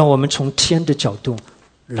让我们从天的角度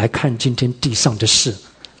来看今天地上的事，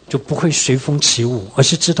就不会随风起舞，而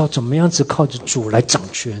是知道怎么样子靠着主来掌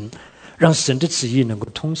权，让神的旨意能够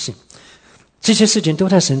通行。这些事情都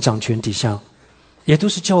在神掌权底下，也都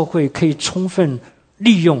是教会可以充分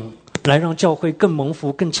利用来让教会更蒙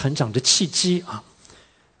福、更成长的契机啊！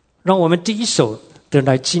让我们第一手的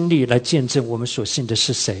来经历、来见证我们所信的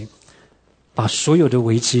是谁，把所有的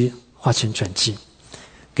危机化成转机，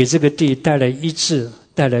给这个地带来医治、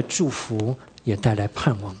带来祝福，也带来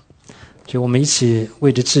盼望。所以我们一起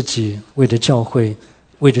为着自己、为着教会、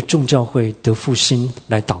为着众教会得复兴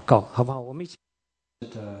来祷告，好不好？我们一起。是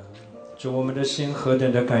的，主，我们的心何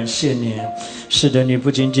等的感谢你！是的，你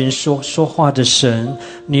不仅仅说话的神，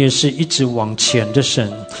你也是一直往前的神。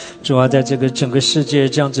主啊，在这个整个世界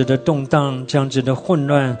这样子的动荡、这样子的混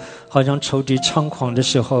乱，好像仇敌猖狂的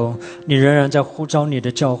时候，你仍然在呼召你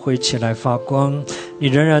的教会起来发光，你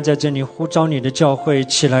仍然在这里呼召你的教会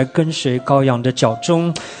起来跟随羔羊的脚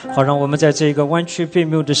踪，好让我们在这个弯曲悖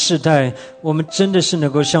谬的世代，我们真的是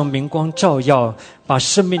能够像明光照耀，把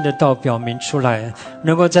生命的道表明出来，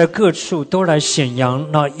能够在各处都来显扬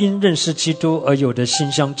那因认识基督而有的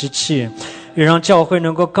馨香之气，也让教会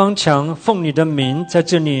能够刚强，奉你的名在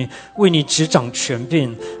这里为你执掌权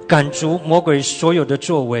柄，赶逐魔鬼所有的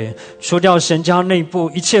作为，除掉神家内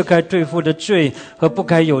部一切该对付的罪和不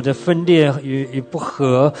该有的分裂与不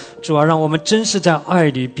和。主啊，让我们真是在爱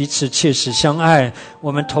里彼此切实相爱，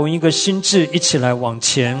我们同一个心志一起来往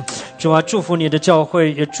前。主啊，祝福你的教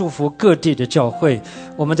会，也祝福各地的教会。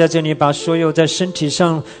我们在这里把所有在身体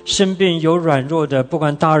上生病有软弱的，不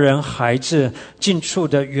管大人孩子，近处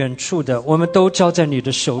的远处的，我们都交在你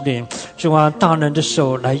的手里。主啊，大能的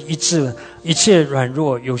手来医治一切软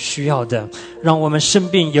弱有需要的，让我们生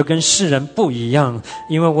病也跟世人不一样，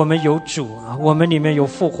因为我们有主，我们里面有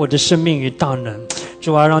复活的生命与大能。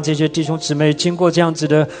主啊，让这些弟兄姊妹经过这样子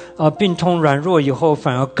的病痛软弱以后，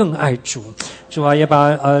反而更爱主。主啊，也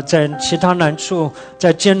把在其他难处、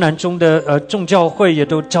在艰难中的众教会也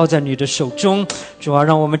都交在你的手中。主啊，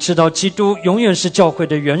让我们知道基督永远是教会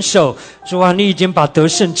的元首。主啊，你已经把得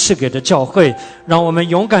胜赐给了教会，让我们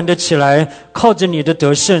勇敢的起来，靠着你的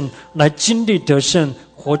得胜来经历得胜，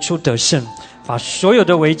活出得胜，把所有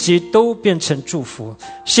的危机都变成祝福。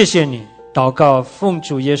谢谢你，祷告奉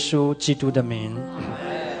主耶稣基督的名，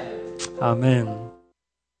阿们。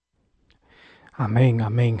阿们，阿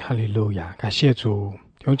们，哈利路亚！感谢主，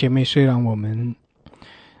弟兄姐妹，虽然我们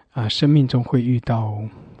生命中会遇到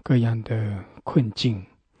各样的困境，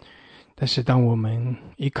但是当我们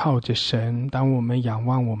依靠着神，当我们仰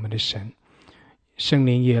望我们的神，圣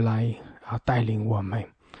灵也来带领我们，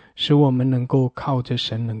使我们能够靠着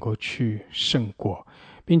神能够去胜过，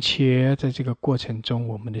并且在这个过程中，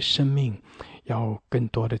我们的生命要更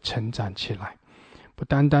多的成长起来。不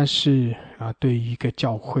单单是对于一个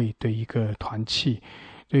教会，对于一个团契，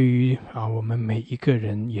对于我们每一个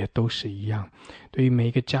人也都是一样，对于每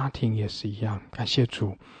一个家庭也是一样。感谢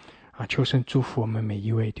主求神祝福我们每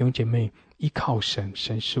一位弟兄姐妹，依靠神，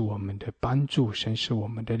神是我们的帮助，神是我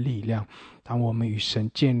们的力量。当我们与神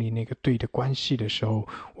建立那个对的关系的时候，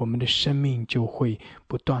我们的生命就会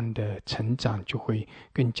不断的成长，就会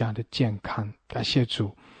更加的健康。感谢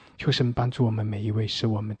主，求神帮助我们每一位，使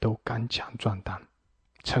我们都刚强壮胆，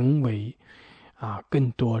成为更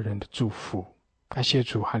多人的祝福。感谢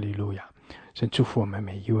主，哈利路亚！神祝福我们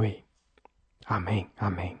每一位，阿们，阿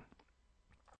们。